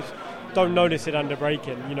almost don't notice it under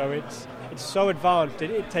braking. It's so advanced,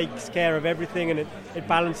 it takes care of everything, and it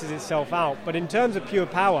balances itself out. But in terms of pure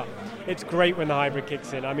power, it's great when the hybrid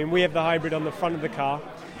kicks in. I mean, we have the hybrid on the front of the car,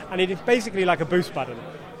 and it is basically like a boost button.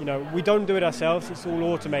 We don't do it ourselves, it's all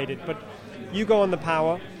automated. But you go on the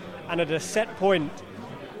power, and at a set point,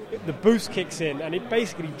 the boost kicks in, and it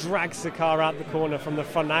basically drags the car out the corner from the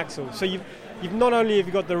front axle. So you've not only have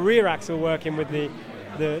you got the rear axle working with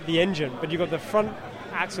the engine, but you've got the front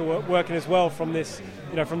axle working as well from this,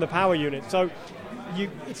 from the power unit. So it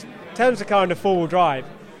turns the car into four-wheel drive.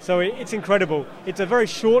 So it's incredible. It's a very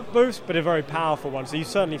short boost, but a very powerful one. So you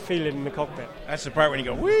certainly feel it in the cockpit. That's the part when you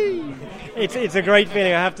go, whee! It's a great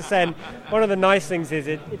feeling, I have to say. And one of the nice things is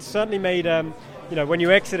it's certainly made, when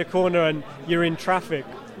you exit a corner and you're in traffic,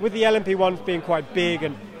 with the LMP1s being quite big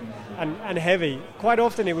and heavy, quite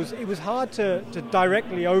often it was hard to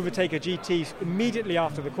directly overtake a GT immediately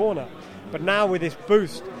after the corner. But now with this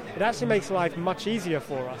boost, it actually makes life much easier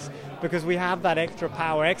for us, because we have that extra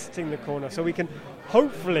power exiting the corner, so we can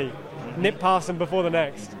hopefully nip past them before the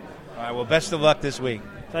next. All right, well, best of luck this week.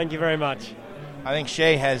 Thank you very much. I think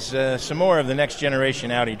Shea has some more of the next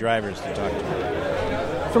generation Audi drivers to talk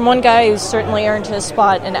to. From one guy who's certainly earned his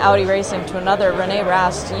spot in Audi racing to another, Rene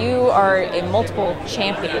Rast, you are a multiple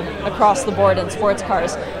champion across the board in sports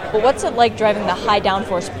cars. But what's it like driving the high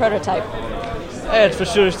downforce prototype? Yeah, it's for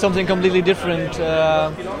sure something completely different.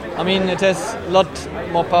 It has a lot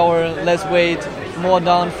more power, less weight, more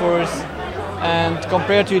downforce, and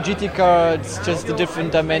compared to a GT car, it's just a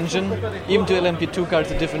different dimension. Even to LMP2 car,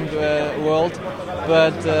 it's a different world.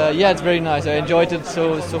 But it's very nice. I enjoyed it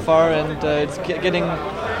so far, and it's getting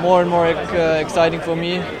more and more exciting for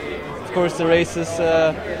me. Of course, the race is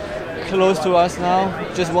close to us now,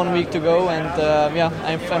 just 1 week to go, and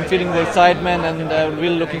I'm feeling the excitement, and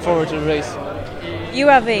really looking forward to the race. You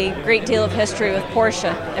have a great deal of history with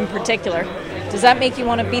Porsche in particular. Does that make you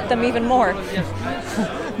want to beat them even more?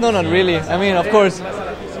 No, not really. Of course,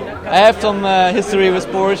 I have some history with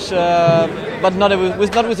Porsche, but not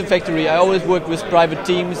with the factory. I always worked with private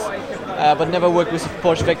teams, but never worked with the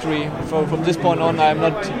Porsche factory. From this point on, I'm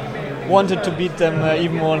not wanted to beat them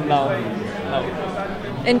even more now.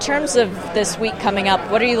 No. In terms of this week coming up,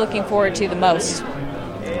 what are you looking forward to the most?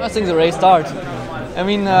 I think the race starts.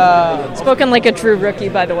 Spoken like a true rookie,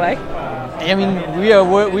 by the way. We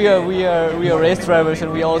are race drivers,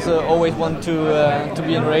 and we also always want to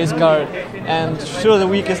be in a race car. And sure, the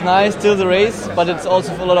week is nice till the race, but it's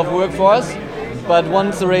also a lot of work for us. But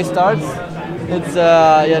once the race starts, it's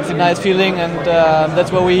a nice feeling, and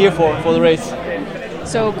that's what we're here for the race.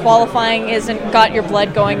 So qualifying isn't got your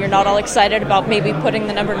blood going. You're not all excited about maybe putting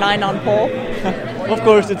the number 9 on pole. Of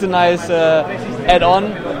course, it's a nice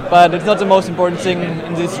add-on, but it's not the most important thing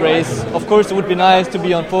in this race. Of course, it would be nice to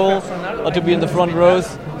be on pole or to be in the front rows,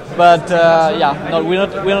 but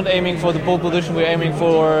we're not aiming for the pole position. We're aiming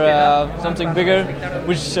for something bigger,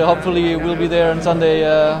 which hopefully will be there on Sunday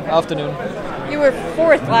afternoon. You were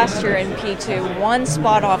 4th last year in P2, 1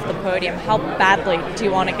 spot off the podium. How badly do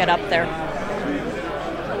you want to get up there?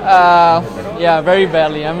 Very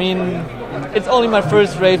badly. It's only my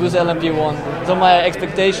first race with LMP1, so my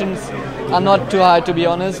expectations are not too high, to be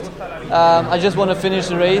honest. I just want to finish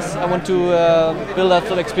the race. I want to build up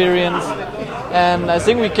some experience, and I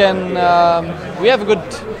think we can. We have a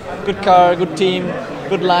good car, good team,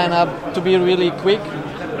 good lineup to be really quick.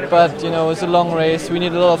 But it's a long race. We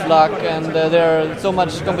need a lot of luck, and there are so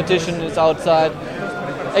much competition is outside.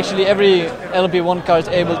 actually every LMP1 car is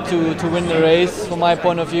able to win the race, from my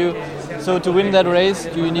point of view. So to win that race,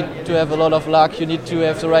 you need to have a lot of luck. You need to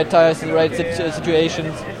have the right tires in the right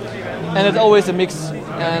situations, and it's always a mix.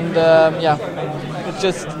 And it's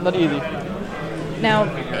just not easy. Now,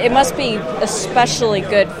 it must be especially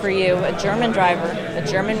good for you, a German driver, a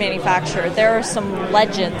German manufacturer. There are some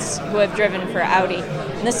legends who have driven for Audi,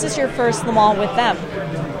 and this is your first Le Mans with them.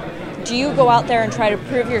 Do you go out there and try to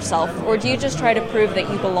prove yourself, or do you just try to prove that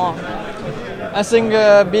you belong? I think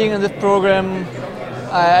being in this program,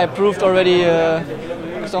 I proved already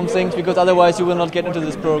some things, because otherwise you will not get into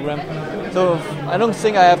this program. So I don't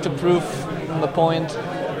think I have to prove the point.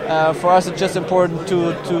 For us, it's just important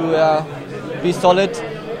to be solid.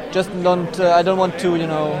 I don't want to,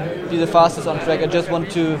 be the fastest on track. I just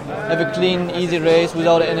want to have a clean, easy race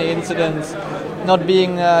without any incidents. Not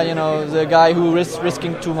being, the guy who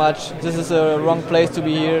risking too much. This is a wrong place to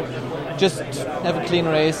be here. Just have a clean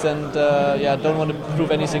race, and don't want to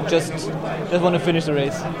prove anything. Just want to finish the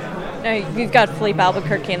race. Now, you've got Felipe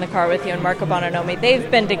Albuquerque in the car with you and Marco Bononomi. They've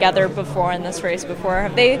been together before in this race before.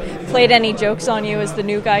 Have they played any jokes on you as the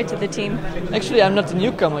new guy to the team? Actually, I'm not the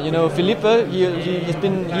newcomer. Felipe, he's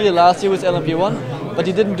been here last year with LMP1, but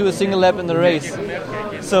he didn't do a single lap in the race.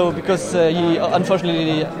 So because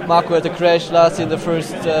unfortunately Marco had a crash last year in the first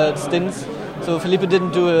stints, so Felipe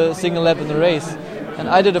didn't do a single lap in the race. And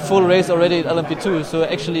I did a full race already at LMP2, so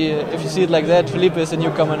actually, if you see it like that, Felipe is a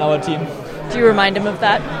newcomer in our team. Do you remind him of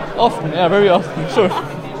that? Often, yeah, very often, sure.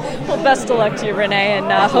 Well, best of luck to you, Renee,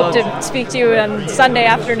 and hope to speak to you on Sunday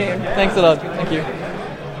afternoon. Thanks a lot. Thank you.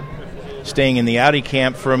 Staying in the Audi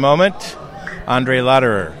camp for a moment, Andre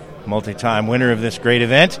Lotterer, multi-time winner of this great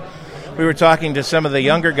event. We were talking to some of the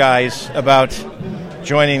younger guys about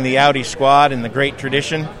joining the Audi squad and the great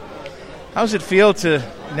tradition. How does it feel to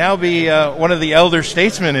now be one of the elder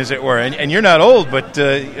statesmen, as it were? And you're not old, but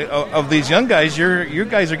of these young guys, you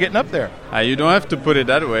guys are getting up there. You don't have to put it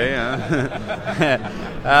that way.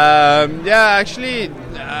 Actually,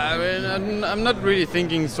 I'm not really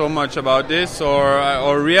thinking so much about this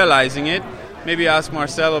or realizing it. Maybe ask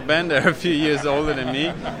Marcel or Ben, they're a few years older than me.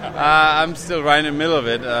 I'm still right in the middle of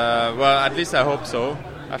it. Well, at least I hope so.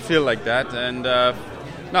 I feel like that. And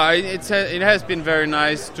it has been very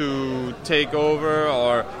nice to take over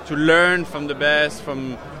or to learn from the best,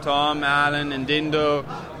 from Tom, Alan, and Dindo.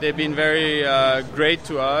 They've been very great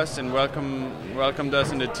to us and welcomed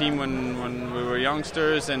us in the team when we were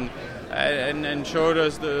youngsters and showed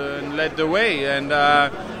us and led the way. And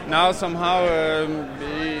now somehow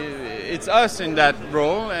it's us in that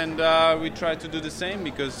role, and we try to do the same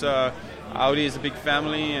because Audi is a big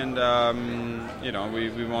family, and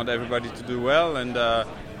we want everybody to do well, and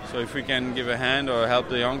so if we can give a hand or help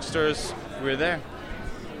the youngsters, we're there.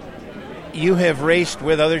 You have raced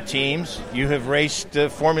with other teams. You have raced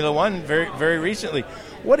Formula One very, very recently.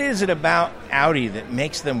 What is it about Audi that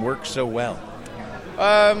makes them work so well?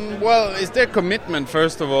 Well, it's their commitment,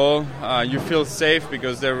 first of all. You feel safe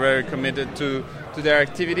because they're very committed to their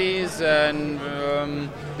activities, and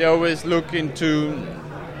they always look into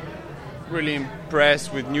really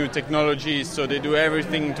impressed with new technologies, so they do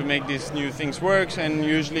everything to make these new things work, and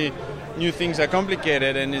usually new things are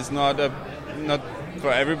complicated, and it's not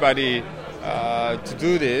for everybody to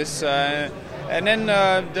do this. And then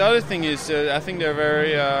the other thing is I think they're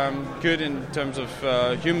very good in terms of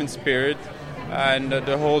human spirit, and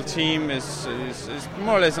the whole team is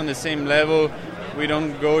more or less on the same level. We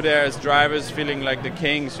don't go there as drivers feeling like the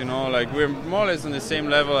kings, like we're more or less on the same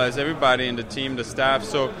level as everybody in the team, the staff.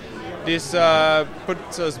 So this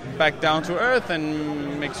puts us back down to earth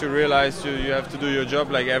and makes you realize you have to do your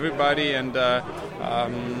job like everybody, and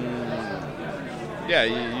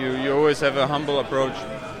you always have a humble approach.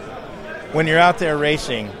 When you're out there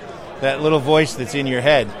racing, that little voice that's in your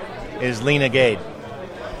head is Lena Gade.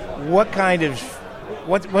 What's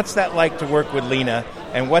that like to work with Lena,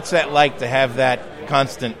 and what's that like to have that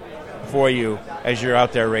constant for you as you're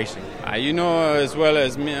out there racing? As well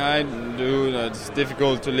as me, I do. It's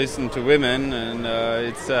difficult to listen to women, and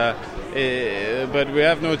but we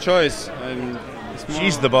have no choice.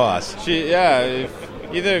 She's the boss. Either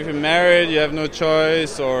if you're married, you have no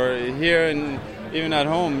choice, or here and even at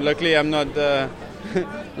home. Luckily, I'm not.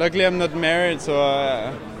 I'm not married,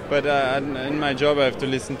 so. But in my job, I have to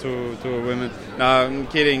listen to women. No, I'm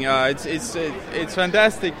kidding. It's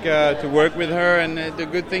fantastic to work with her, and the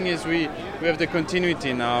good thing is we have the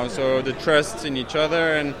continuity now, so the trust in each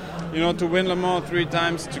other, and to win Le Mans 3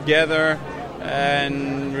 times together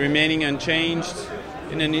and remaining unchanged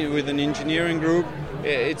with an engineering group,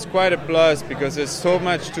 it's quite a plus because there's so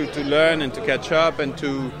much to learn and to catch up and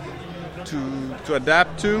to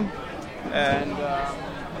adapt to, and.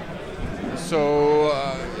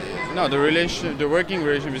 the working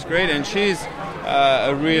relationship is great, and she's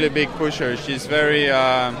a really big pusher. She's very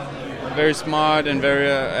smart and very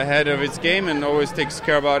ahead of its game, and always takes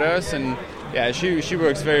care about us. And yeah, she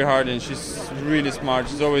works very hard, and she's really smart.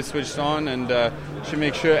 She's always switched on, and she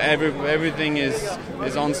makes sure everything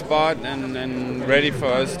is on spot and ready for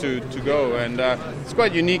us to go. And it's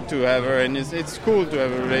quite unique to have her, and it's cool to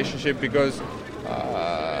have a relationship because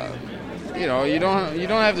you don't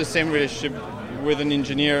have the same relationship with an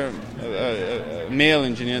engineer, a male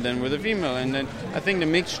engineer, than with a female. And then I think the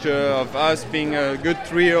mixture of us being a good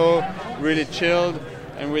trio, really chilled,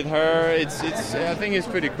 and with her, I think it's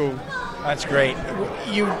pretty cool. That's great.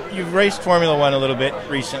 You've raced Formula One a little bit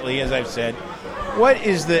recently, as I've said. What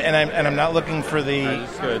is and I'm not looking for the. I'm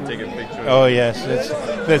just going to take a picture. Oh yes,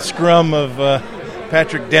 the scrum of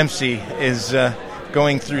Patrick Dempsey is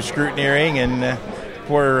going through scrutineering, and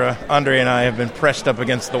poor Andre and I have been pressed up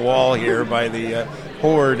against the wall here by the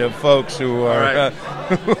horde of folks who are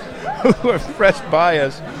who are pressed by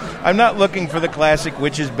us. I'm not looking for the classic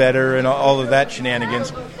which is better and all of that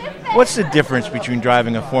shenanigans. What's the difference between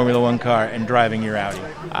driving a Formula One car and driving your Audi?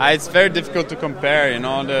 It's very difficult to compare.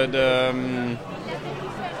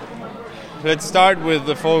 Let's start with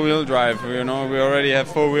the four-wheel drive. We already have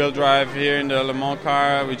four-wheel drive here in the Le Mans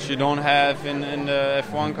car, which you don't have in the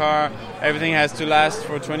F1 car. Everything has to last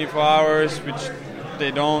for 24 hours, which they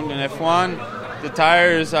don't in F1. The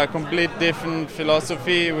tires are complete different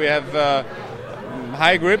philosophy. We have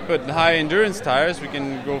high grip but high endurance tires. We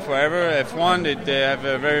can go forever. F1, they have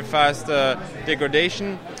a very fast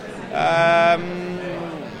degradation.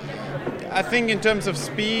 I think in terms of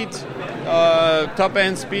speed, top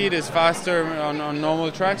end speed is faster on normal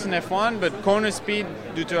tracks in F1, but corner speed,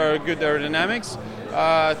 due to our good aerodynamics,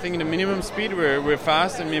 I think in the minimum speed we're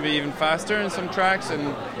fast, and maybe even faster in some tracks.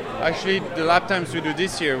 And actually the lap times we do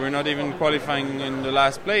this year, we're not even qualifying in the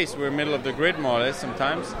last place. We're middle of the grid more or less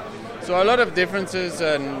sometimes. So a lot of differences,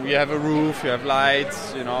 and you have a roof, you have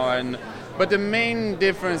lights, but the main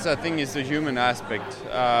difference, I think, is the human aspect,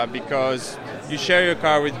 because you share your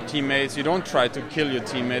car with teammates. You don't try to kill your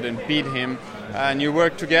teammate and beat him, and you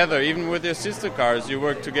work together. Even with your sister cars, you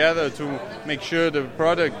work together to make sure the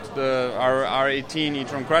product, our R18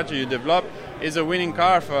 e-tron Quattro you develop, is a winning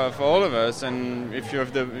car for all of us. And if you're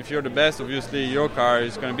the best, obviously your car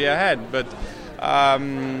is going to be ahead. But I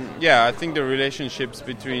think the relationships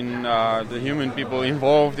between the human people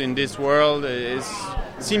involved in this world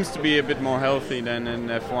seems to be a bit more healthy than in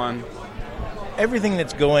F1. Everything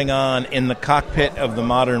that's going on in the cockpit of the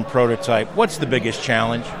modern prototype, what's the biggest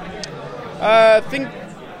challenge? I think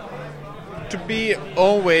to be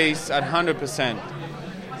always at 100%,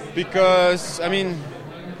 because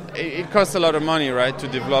it costs a lot of money, right, to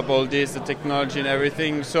develop all this, the technology and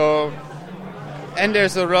everything. So, and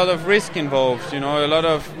there's a lot of risk involved. An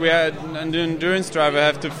endurance driver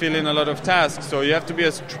have to fill in a lot of tasks. So you have to be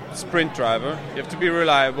a sprint driver. You have to be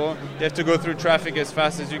reliable. You have to go through traffic as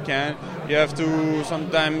fast as you can. You have to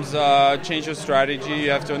sometimes change your strategy.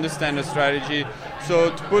 You have to understand the strategy.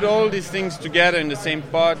 So to put all these things together in the same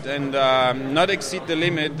pot and not exceed the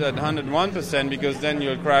limit at 101%, because then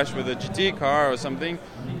you'll crash with a GT car or something,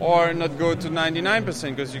 or not go to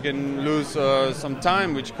 99% because you can lose some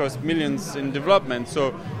time, which costs millions in development.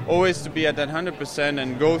 So always to be at that 100%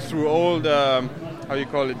 and go through all the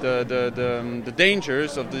the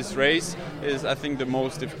dangers of this race is, I think, the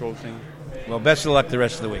most difficult thing. Well, best of luck the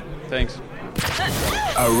rest of the week. Thanks.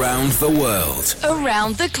 Around the world.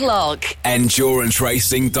 Around the clock. Endurance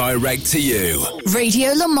racing direct to you.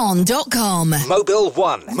 RadioLeMans.com. Mobile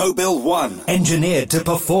One. Mobile One. Engineered to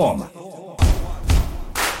perform.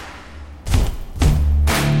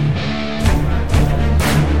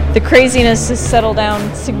 The craziness has settled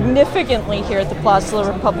down significantly here at the Place de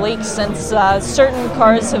la République since certain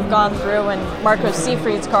cars have gone through, and Marco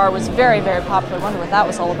Seefried's car was very, very popular. I wonder what that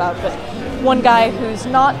was all about. But one guy who's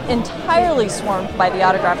not entirely swarmed by the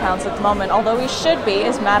autograph hounds at the moment, although he should be,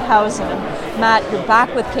 is Matt Hausen. And Matt, you're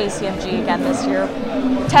back with KCMG again this year.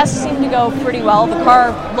 Tests seem to go pretty well. The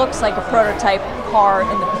car looks like a prototype car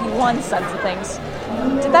in the P1 sense of things.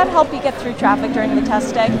 Did that help you get through traffic during the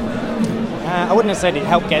test day? I wouldn't have said it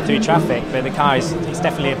helped get through traffic, but the car it's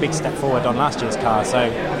definitely a big step forward on last year's car. So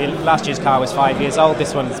last year's car was 5 years old,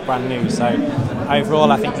 this one's brand new. So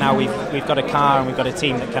overall, I think now we've got a car and we've got a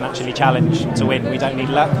team that can actually challenge to win. We don't need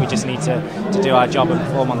luck, we just need to do our job and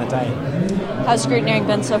perform on the day. How's scrutineering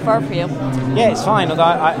been so far for you? Yeah, it's fine. Although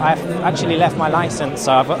I've actually left my license,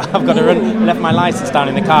 so I've got to left my license down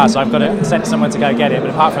in the car, so I've got to send someone to go get it.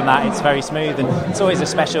 But apart from that, it's very smooth, and it's always a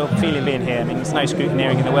special feeling being here. I mean, there's no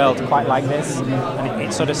scrutineering in the world quite like this, and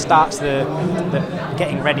it sort of starts the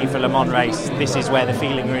getting ready for Le Mans race. This is where the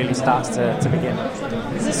feeling really starts to begin.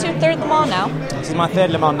 Is this your third Le Mans now? This is my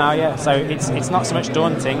third Le Mans now, yeah. So it's not so much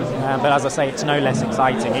daunting, but as I say, it's no less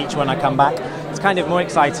exciting. Each one I come back, it's kind of more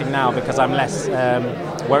exciting now because I'm less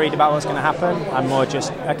worried about what's going to happen. I'm more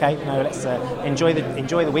just let's enjoy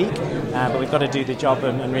the week, but we've got to do the job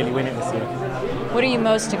and really win it this year. What are you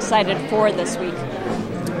most excited for this week?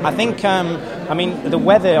 I think, the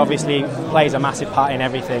weather obviously plays a massive part in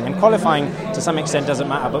everything, and qualifying to some extent doesn't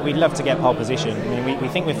matter, but we'd love to get pole position. I mean, we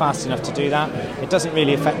think we're fast enough to do that. It doesn't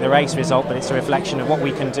really affect the race result, but it's a reflection of what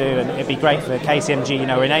we can do, and it'd be great for KCMG.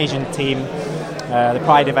 We're an Asian team, the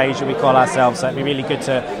pride of Asia we call ourselves, so it'd be really good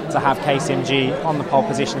to have KCMG on the pole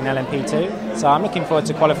position in LMP2. So I'm looking forward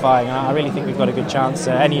to qualifying, and I really think we've got a good chance.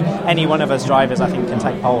 Any one of us drivers, I think, can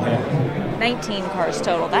take pole here. 19 cars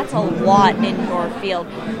total. That's a lot in your field.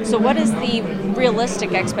 So what is the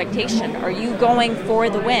realistic expectation? Are you going for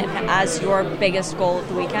the win as your biggest goal of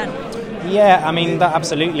the weekend? Yeah, that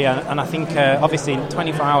absolutely, and I think obviously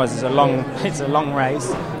 24 hours is a long race.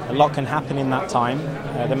 A lot can happen in that time.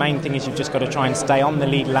 The main thing is you've just got to try and stay on the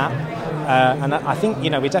lead lap. And I think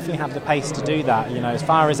we definitely have the pace to do that. As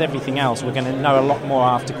far as everything else, we're going to know a lot more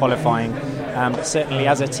after qualifying. But certainly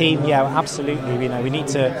as a team, yeah, absolutely. We need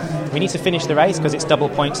to finish the race because it's double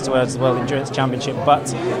points towards the World Endurance Championship.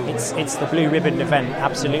 But it's the blue ribbon event.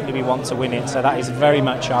 Absolutely, we want to win it. So that is very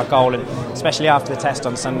much our goal, and especially after the test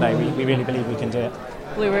on Sunday, we really believe we can do it.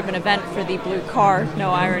 Blue ribbon event for the blue car.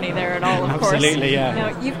 No irony there at all, of course. Absolutely, yeah.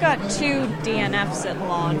 Now, you've got 2 DNFs at Le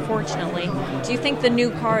Mans, unfortunately. Do you think the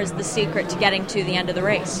new car is the secret to getting to the end of the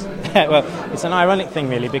race? Well, it's an ironic thing,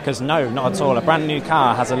 really, because no, not at all. A brand new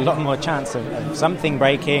car has a lot more chance of something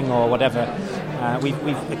breaking or whatever.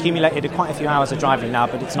 We've accumulated quite a few hours of driving now,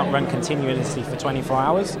 but it's not run continuously for 24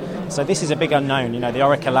 hours. So this is a big unknown. The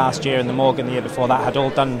Orica last year and the Morgan the year before that had all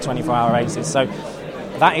done 24-hour races. So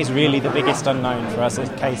that is really the biggest unknown for us at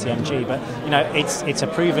KCMG. But it's a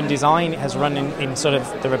proven design. It has run in sort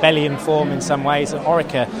of the rebellion form in some ways.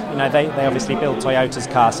 Orica, they obviously build Toyota's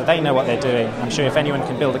car, so they know what they're doing. I'm sure if anyone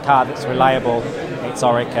can build a car that's reliable, it's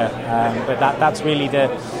Orica. But that's really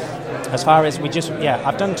as far as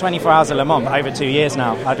I've done 24 hours of Le Mans over 2 years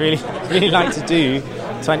now. I'd really like to do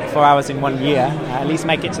 24 hours in 1 year, at least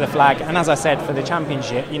make it to the flag. And as I said, for the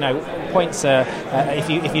championship, points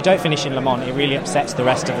if you don't finish in Le Mans, it really upsets the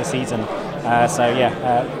rest of the season.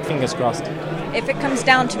 Fingers crossed. If it comes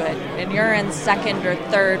down to it, and you're in second or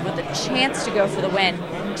third with a chance to go for the win,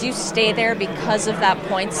 do you stay there because of that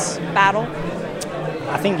points battle?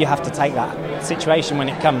 I think you have to take that situation when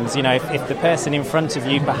it comes. If the person in front of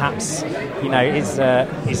you perhaps,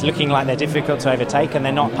 is looking like they're difficult to overtake and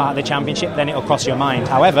they're not part of the championship, then it'll cross your mind.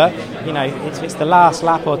 However, if it's the last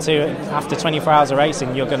lap or two after 24 hours of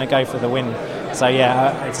racing, you're going to go for the win. So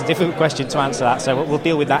it's a difficult question to answer that. So we'll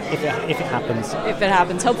deal with that if it happens. If it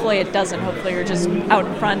happens, hopefully it doesn't. Hopefully you're just out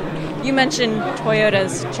in front. You mentioned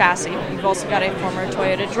Toyota's chassis. You've also got a former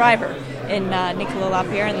Toyota driver in Nicolas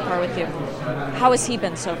Lapierre in the car with you. How has he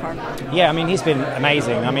been so far? Yeah, he's been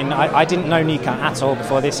amazing. I didn't know Nika at all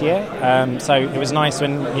before this year, so it was nice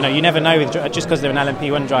when, you never know, just because they're an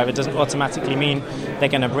LMP1 driver doesn't automatically mean they're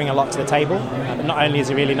going to bring a lot to the table. Not only is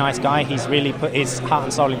he a really nice guy, he's really put his heart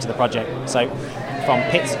and soul into the project. So from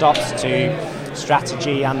pit stops to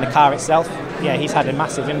strategy and the car itself, yeah, he's had a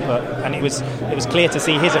massive input, and it was clear to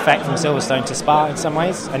see his effect from Silverstone to Spa in some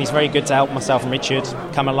ways, and he's very good to help myself and Richard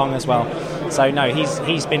come along as well. So no,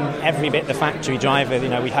 he's been every bit the factory driver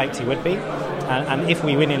we hoped he would be, and if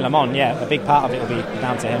we win in Le Mans, yeah, a big part of it will be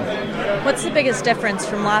down to him. What's the biggest difference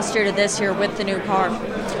from last year to this year with the new car?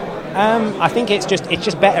 I think it's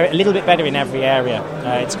just better, a little bit better in every area.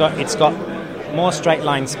 It's got more straight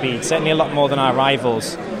line speed, certainly a lot more than our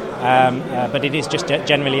rivals, but it is just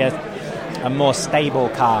generally a more stable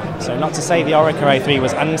car. So not to say the Orica 03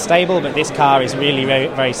 was unstable, but this car is really very,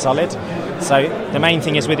 very solid. So the main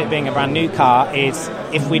thing is with it being a brand new car is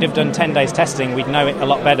if we'd have done 10 days testing, we'd know it a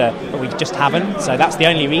lot better, but we just haven't. So that's the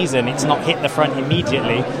only reason it's not hit the front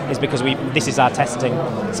immediately, is because this is our testing.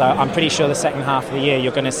 So I'm pretty sure the second half of the year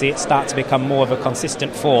you're going to see it start to become more of a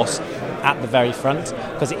consistent force at the very front,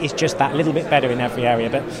 because it is just that little bit better in every area.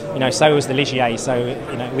 But so was the Ligier, so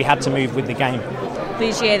we had to move with the game.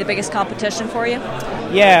 Ligier, the biggest competition for you?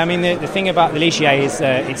 Yeah, I mean, the thing about the Ligier is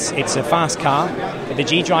it's a fast car. The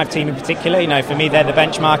G-Drive team in particular, for me, they're the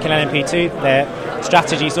benchmark in LMP2. Their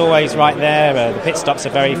strategy's always right there. The pit stops are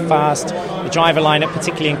very fast. The driver lineup,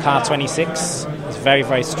 particularly in car 26, is very,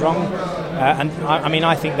 very strong. And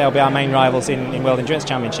I think they'll be our main rivals in World Endurance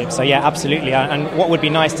Championship. So yeah, absolutely. And what would be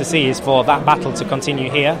nice to see is for that battle to continue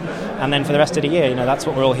here, and then for the rest of the year. That's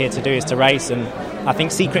what we're all here to do, is to race. And I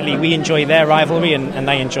think secretly we enjoy their rivalry, and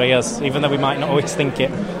they enjoy us, even though we might not always think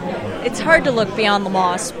it. It's hard to look beyond Le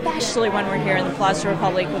Mans, especially when we're here in the Place de la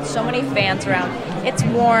Republique with so many fans around. It's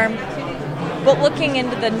warm. But looking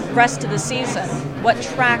into the rest of the season, what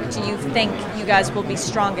track do you think you guys will be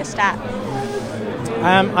strongest at?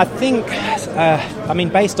 I think,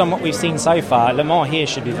 based on what we've seen so far, Le Mans here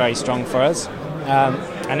should be very strong for us.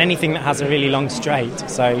 And anything that has a really long straight.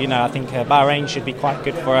 So, I think Bahrain should be quite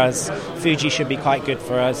good for us. Fuji should be quite good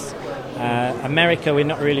for us. America, we're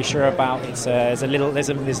not really sure about. There's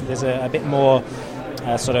a bit more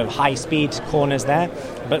sort of high-speed corners there.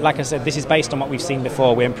 But like I said, this is based on what we've seen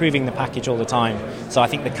before. We're improving the package all the time. So I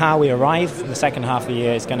think the car we arrive in the second half of the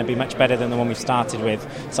year is going to be much better than the one we've started with.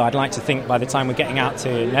 So I'd like to think by the time we're getting out to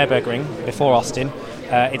Nürburgring before Austin,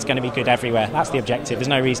 it's going to be good everywhere. That's the objective. There's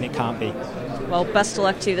no reason it can't be. Well, best of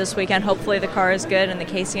luck to you this weekend. Hopefully the car is good and the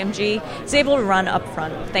KCMG is able to run up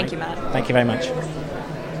front. Thank you, Matt. Thank you very much.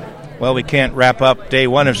 Well, we can't wrap up day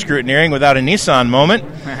one of scrutineering without a Nissan moment.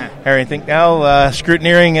 Harry Thinknell,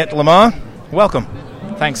 scrutineering at Le Mans, welcome.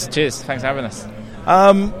 Thanks, cheers. Thanks for having us.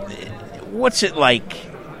 What's it like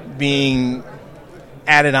being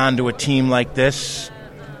added onto a team like this,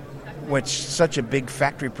 with such a big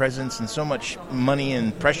factory presence and so much money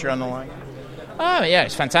and pressure on the line? Oh, yeah,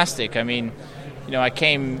 it's fantastic. I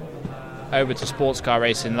came over to sports car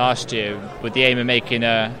racing last year with the aim of making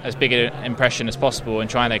as big an impression as possible and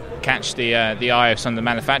trying to catch the eye of some of the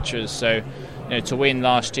manufacturers. So, to win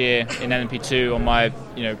last year in LMP2 on my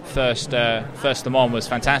first Le Mans was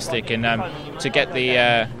fantastic, and to get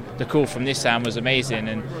the call from Nissan was amazing.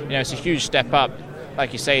 And it's a huge step up.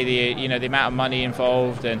 Like you say, the amount of money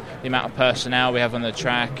involved and the amount of personnel we have on the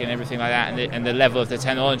track and everything like that, and the level of the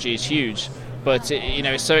technology is huge. But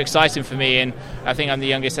it's so exciting for me, and I think I'm the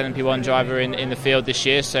youngest LMP1 driver in the field this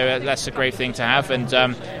year, so that's a great thing to have. And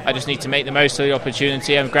I just need to make the most of the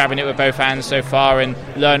opportunity. I'm grabbing it with both hands so far and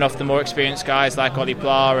learn off the more experienced guys like Ollie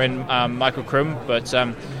Pla and Michael Krum. But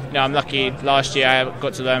I'm lucky. Last year I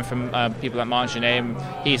got to learn from people like Marc Genet, and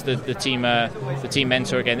he's the team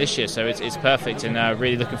mentor again this year. So it's perfect, and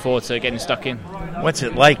really looking forward to getting stuck in. What's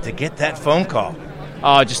it like to get that phone call?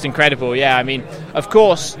 Oh, just incredible. Yeah, of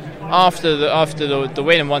course. After the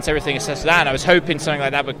win and once everything is settled down, I was hoping something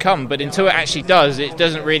like that would come, but until it actually does, it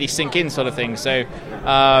doesn't really sink in, sort of thing. So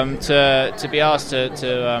to be asked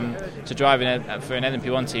to drive for an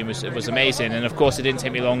LMP1 team was amazing, and of course it didn't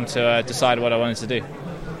take me long to decide what I wanted to do.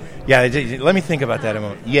 Yeah, let me think about that a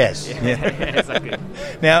moment. Yes. Exactly.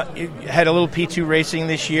 Now, you had a little P2 racing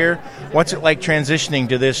this year. What's it like transitioning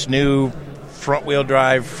to this new front-wheel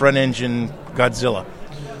drive, front-engine Godzilla?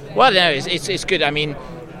 Well, no, it's good.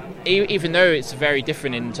 Even though it's very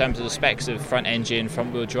different in terms of the specs of front engine,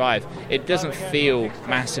 front wheel drive, it doesn't feel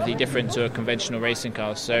massively different to a conventional racing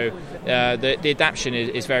car. So the adaptation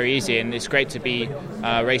is very easy, and it's great to be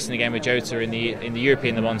racing again with Jota in the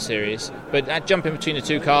European Le Mans series. But that jumping between the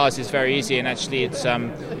two cars is very easy, and actually it's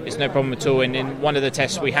no problem at all. And in one of the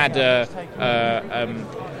tests we had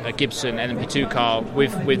a Gibson LMP2 car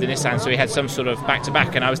with the Nissan, so we had some sort of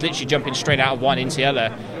back-to-back, and I was literally jumping straight out of one into the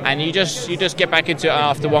other, and you just get back into it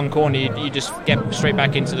after one corner, you just get straight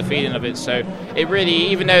back into the feeling of it. So it really,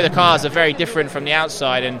 even though the cars are very different from the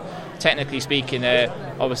outside, and technically speaking they're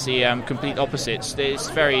obviously complete opposites, it's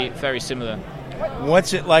very, very similar.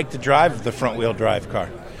 What's it like to drive the front-wheel drive car?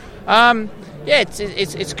 Yeah,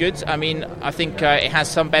 it's good. I think it has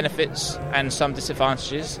some benefits and some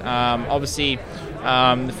disadvantages. Obviously,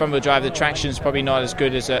 the front-wheel drive, the traction is probably not as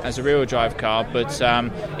good as a rear-wheel drive car, but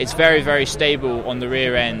it's very, very stable on the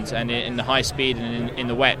rear end and in the high speed and in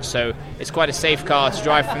the wet. So it's quite a safe car to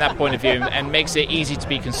drive from that point of view, and makes it easy to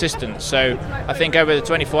be consistent. So I think over the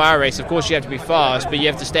 24-hour race, of course, you have to be fast, but you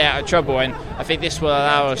have to stay out of trouble, and I think this will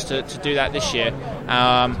allow us to do that this year.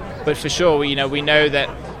 But for sure, we know that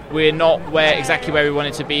we're not exactly where we want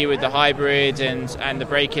it to be with the hybrid and the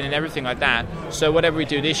braking and everything like that. So whatever we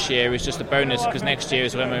do this year is just a bonus, because next year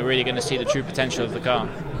is when we're really going to see the true potential of the car.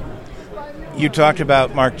 You talked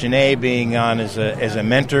about Marc Genet being on as a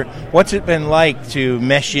mentor. What's it been like to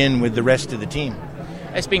mesh in with the rest of the team?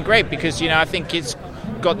 It's been great, because I think it's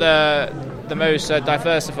got the most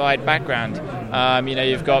diversified background.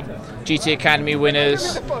 You've got GT Academy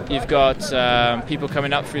winners. You've got people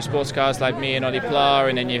coming up through sports cars like me and Ollie Pla,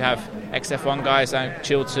 and then you have XF1 guys like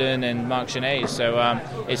Chilton and Mark Genet. So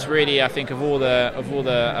it's really, I think, of all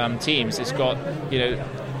the teams, it's got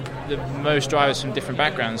the most drivers from different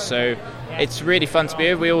backgrounds. So it's really fun to be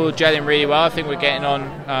here. We're all gelling really well. I think we're getting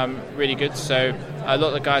on really good. So a lot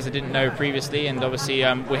of the guys I didn't know previously, and obviously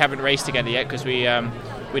we haven't raced together yet because we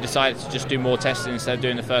decided to just do more testing instead of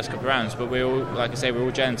doing the first couple of rounds. But we're all, like I say, we're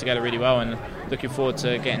all gelling together really well and looking forward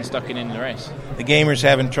to getting stuck in the race. The gamers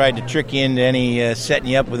haven't tried to trick you into any setting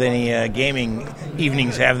you up with any gaming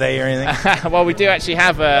evenings, have they, or anything? Well, we do actually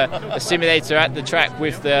have a simulator at the track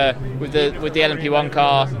with the LMP1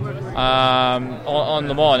 car on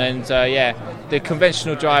Le Mans, and the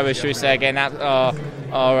conventional drivers, should we say, again, our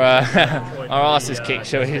asses kicked,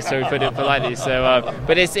 so we put it politely. So,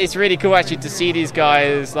 but it's really cool actually to see these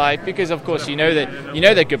guys, like, because of course you know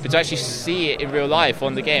they're good, but to actually see it in real life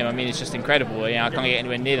on the game, I mean, it's just incredible. I can't get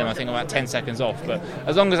anywhere near them. I think I'm about 10 seconds off. But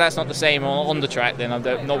as long as that's not the same on the track, then I'm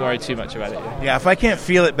not worried too much about it. Yeah, if I can't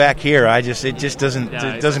feel it back here, it just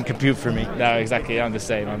doesn't compute for me. No, exactly. I'm the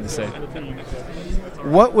same.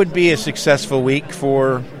 What would be a successful week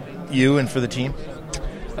for you and for the team?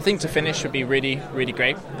 I think to finish would be really, really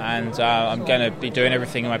great, and I'm going to be doing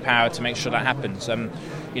everything in my power to make sure that happens.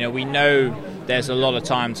 We know there's a lot of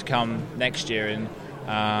time to come next year, and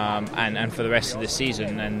for the rest of the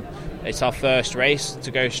season, and it's our first race. To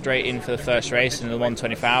go straight in for the first race in the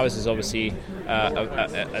 124 hours is obviously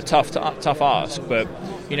a tough ask, but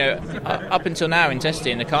up until now in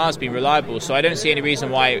testing, the car's been reliable, so I don't see any reason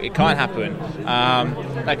why it can't happen.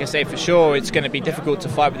 Like I say, for sure it's going to be difficult to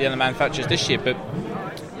fight with the other manufacturers this year, but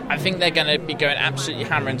I think they're going to be going absolutely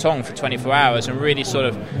hammer and tong for 24 hours and really sort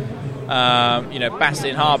of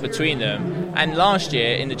battling hard between them. And last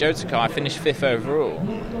year in the Jota car I finished 5th overall.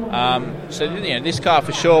 So this car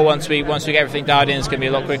for sure, once we get everything dialed in, it's going to be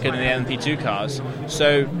a lot quicker than the LMP2 cars.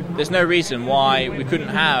 So there's no reason why we couldn't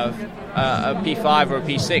have a P5 or a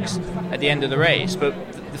P6 at the end of the race. But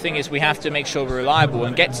the thing is, we have to make sure we're reliable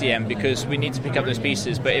and get to the end, because we need to pick up those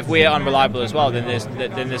pieces. But if we're unreliable as well, then there's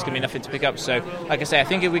going to be nothing to pick up. So like I say, I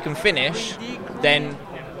think if we can finish, then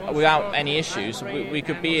without any issues, we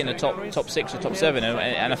could be in the top 6 or top 7,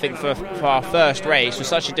 and I think for our first race with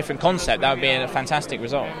such a different concept, that would be a fantastic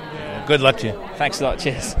result. Good luck to you. Thanks a lot.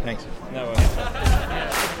 Cheers. Thanks. No worries.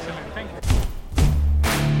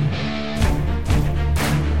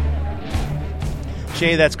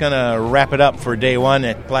 Shay, that's going to wrap it up for day one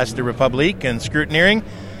at Place de République and scrutineering.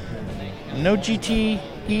 No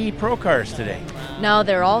GTE Pro cars today. No,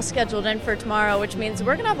 they're all scheduled in for tomorrow, which means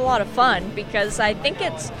we're going to have a lot of fun, because I think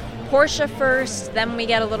it's Porsche first, then we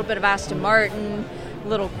get a little bit of Aston Martin, a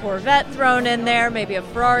little Corvette thrown in there, maybe a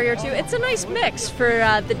Ferrari or two. It's a nice mix for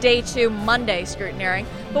the day 2 Monday scrutineering,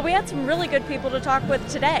 but we had some really good people to talk with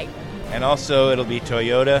today. And also it'll be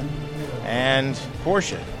Toyota and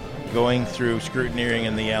Porsche going through scrutineering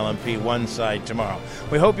in the LMP1 side tomorrow.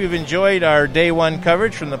 We hope you've enjoyed our day 1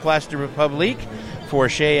 coverage from the Place de République. For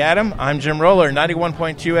Shay Adam, I'm Jim Roller,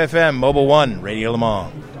 91.2 FM, Mobile One, Radio Le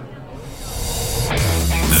Mans.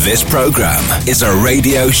 This program is a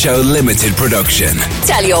Radio Show Limited production.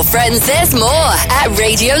 Tell your friends there's more at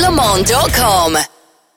radiolemans.com.